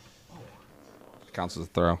though. It counts as a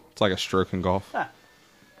throw. It's like a stroke in golf. Huh.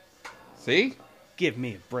 See? Give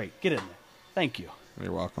me a break. Get in there. Thank you.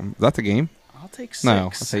 You're welcome. Is that the game? I'll take 6. No,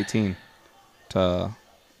 it's 18 to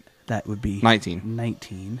That would be 19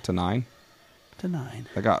 19 to 9. to 9.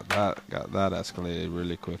 I got that escalated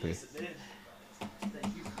really quickly. Thank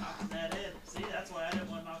you for knocking that in. See, that's why I didn't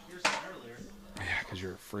want to knock yours in earlier. Yeah, because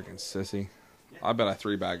you're a freaking sissy. I bet I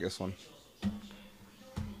 3-bag this one.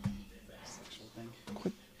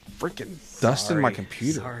 Quit freaking dusting my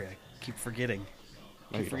computer. Sorry, I keep forgetting.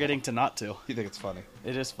 Keep forgetting to not to. You think it's funny?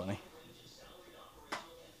 It is funny.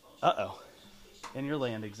 Uh-oh. In your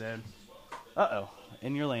landing zone. Uh-oh.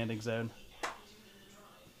 In your landing zone.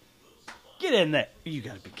 Get in there. You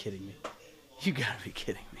gotta be kidding me. You gotta be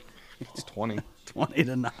kidding me. It's 20. 20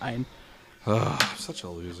 to 9. Ugh, I'm such a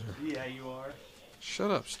loser. Yeah, you are.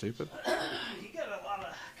 Shut up, stupid. You got a lot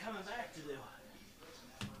of coming back to do.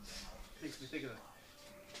 Makes me think of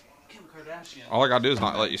Kim Kardashian. All I gotta do is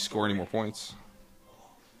not let you score any more points.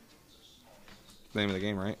 Name of the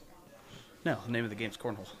game, right? No, the name of the game's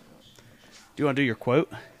Cornhole. Do you want to do your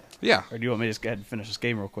quote? Yeah. Or do you want me to just go ahead and finish this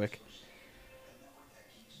game real quick?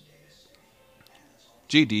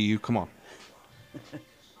 GDU, come on.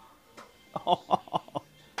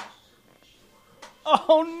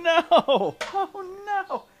 Oh no! Oh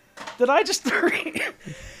no! Did I just 3?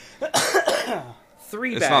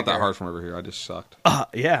 3 It's not that hard from over here. I just sucked.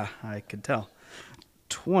 Yeah, I could tell.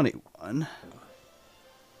 21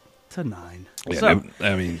 to 9. Yeah, So,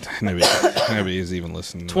 I mean, nobody's even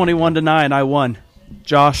listening. 21 to 9, I won.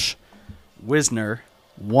 Josh Wisner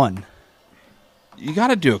won. You got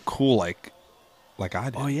to do a cool like I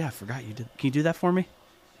did. Oh yeah, I forgot you did. Can you do that for me?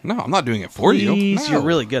 No, I'm not doing it for you. Please, No. you're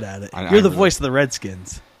really good at it. I You're the really- voice of the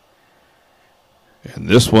Redskins. And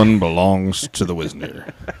this one belongs to the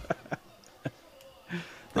Wisner.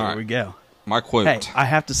 There All right. we go. My quote. Hey, I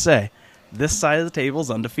have to say, this side of the table is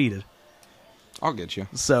undefeated. I'll get you.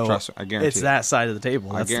 So Trust me, I guarantee it's it. that side of the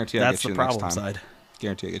table. I That's, guarantee I'll that's get the you next problem time. side.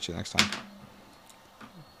 Guarantee I'll get you next time.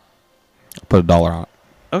 Put $1 on it.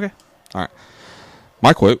 Okay. All right.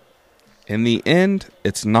 My quote. In the end,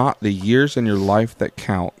 it's not the years in your life that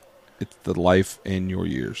count. It's the life in your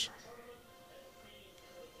years.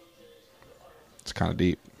 It's kind of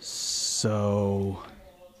deep. So,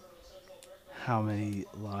 how many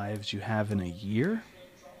lives you have in a year?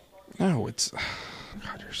 No, it's...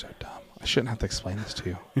 God, you're so dumb. I shouldn't have to explain this to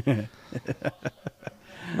you.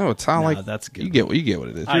 No, it's not No, like... that's a good You get what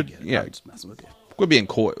it is. I You're- get it. Yeah, I'm just messing with you. quit being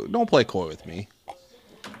coy. Don't play coy with me.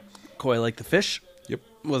 Koi like the fish? Yep.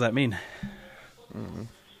 What does that mean? You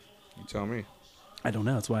tell me. I don't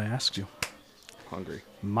know. That's why I asked you. Hungry.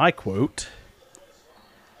 My quote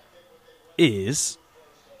is...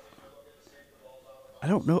 I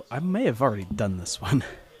don't know. I may have already done this one.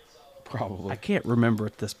 Probably. I can't remember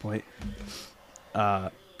at this point.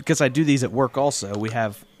 Because I do these at work also. We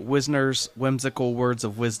have Wisner's Whimsical Words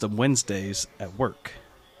of Wisdom Wednesdays at work.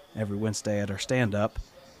 Every Wednesday at our stand-up,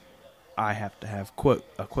 I have to have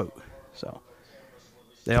a quote. So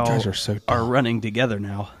they all guys are so dumb. are running together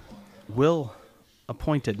now. Will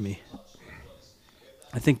appointed me.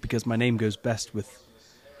 I think because my name goes best with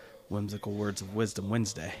Whimsical Words of Wisdom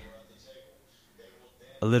Wednesday.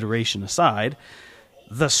 Alliteration aside,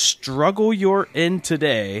 the struggle you're in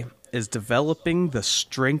today is developing the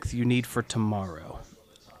strength you need for tomorrow.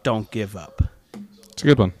 Don't give up. It's a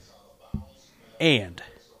good one. And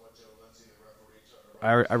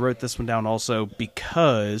I wrote this one down also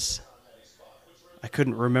because I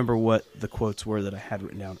couldn't remember what the quotes were that I had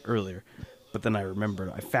written down earlier, but then I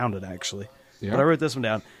remembered. I found it, actually. Yeah. But I wrote this one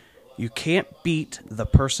down. You can't beat the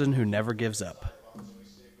person who never gives up.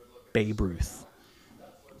 Babe Ruth.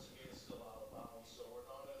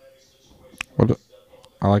 What?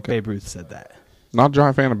 I like it. Babe Ruth said that. Not a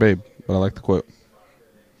giant fan of Babe, but I like the quote.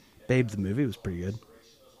 Babe, the movie, was pretty good.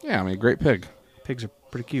 Yeah, I mean, great pig. Pigs are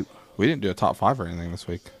pretty cute. We didn't do a top 5 or anything this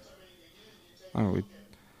week. I mean, we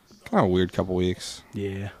kind of a weird couple weeks.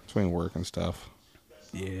 Yeah. Between work and stuff.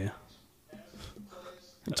 Yeah.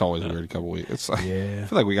 It's always a weird couple weeks. It's like, Yeah. I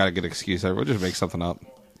feel like we got a good excuse. We'll just make something up.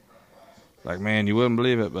 Like, man, you wouldn't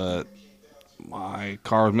believe it, but my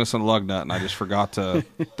car was missing a lug nut, and I just forgot to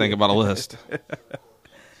think about a list.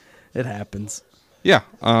 It happens. Yeah.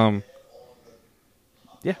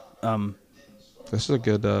 Yeah. This is a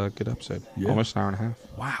good episode. Yeah. Almost an hour and a half.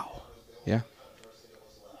 Wow. Yeah.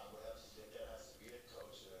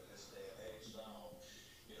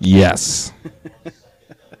 Yes.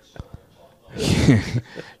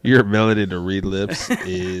 Your ability to read lips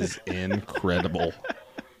is incredible.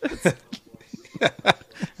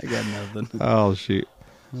 I got nothing. Oh, shoot.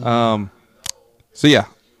 So, yeah.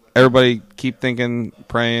 Everybody keep thinking,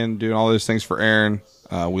 praying, doing all those things for Aaron.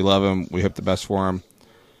 We love him. We hope the best for him.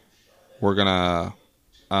 We're gonna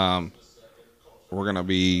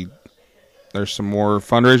be. There's some more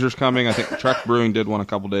fundraisers coming. I think Trek Brewing did one a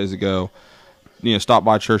couple days ago. Stop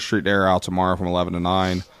by Church Street Air out tomorrow from 11 to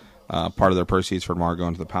 9. Part of their proceeds for tomorrow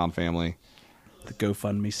going to the Pound family. The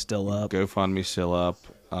GoFundMe's still up. GoFundMe's still up.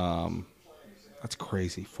 That's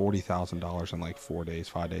crazy. $40,000 in like 4 days,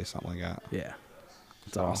 5 days, something like that. Yeah.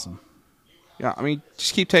 It's awesome. Yeah, I mean,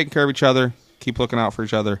 just keep taking care of each other. Keep looking out for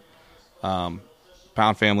each other. Pound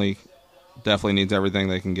family definitely needs everything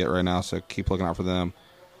they can get right now, so keep looking out for them.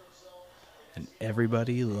 And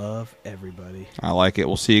everybody love everybody. I like it.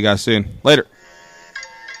 We'll see you guys soon. Later.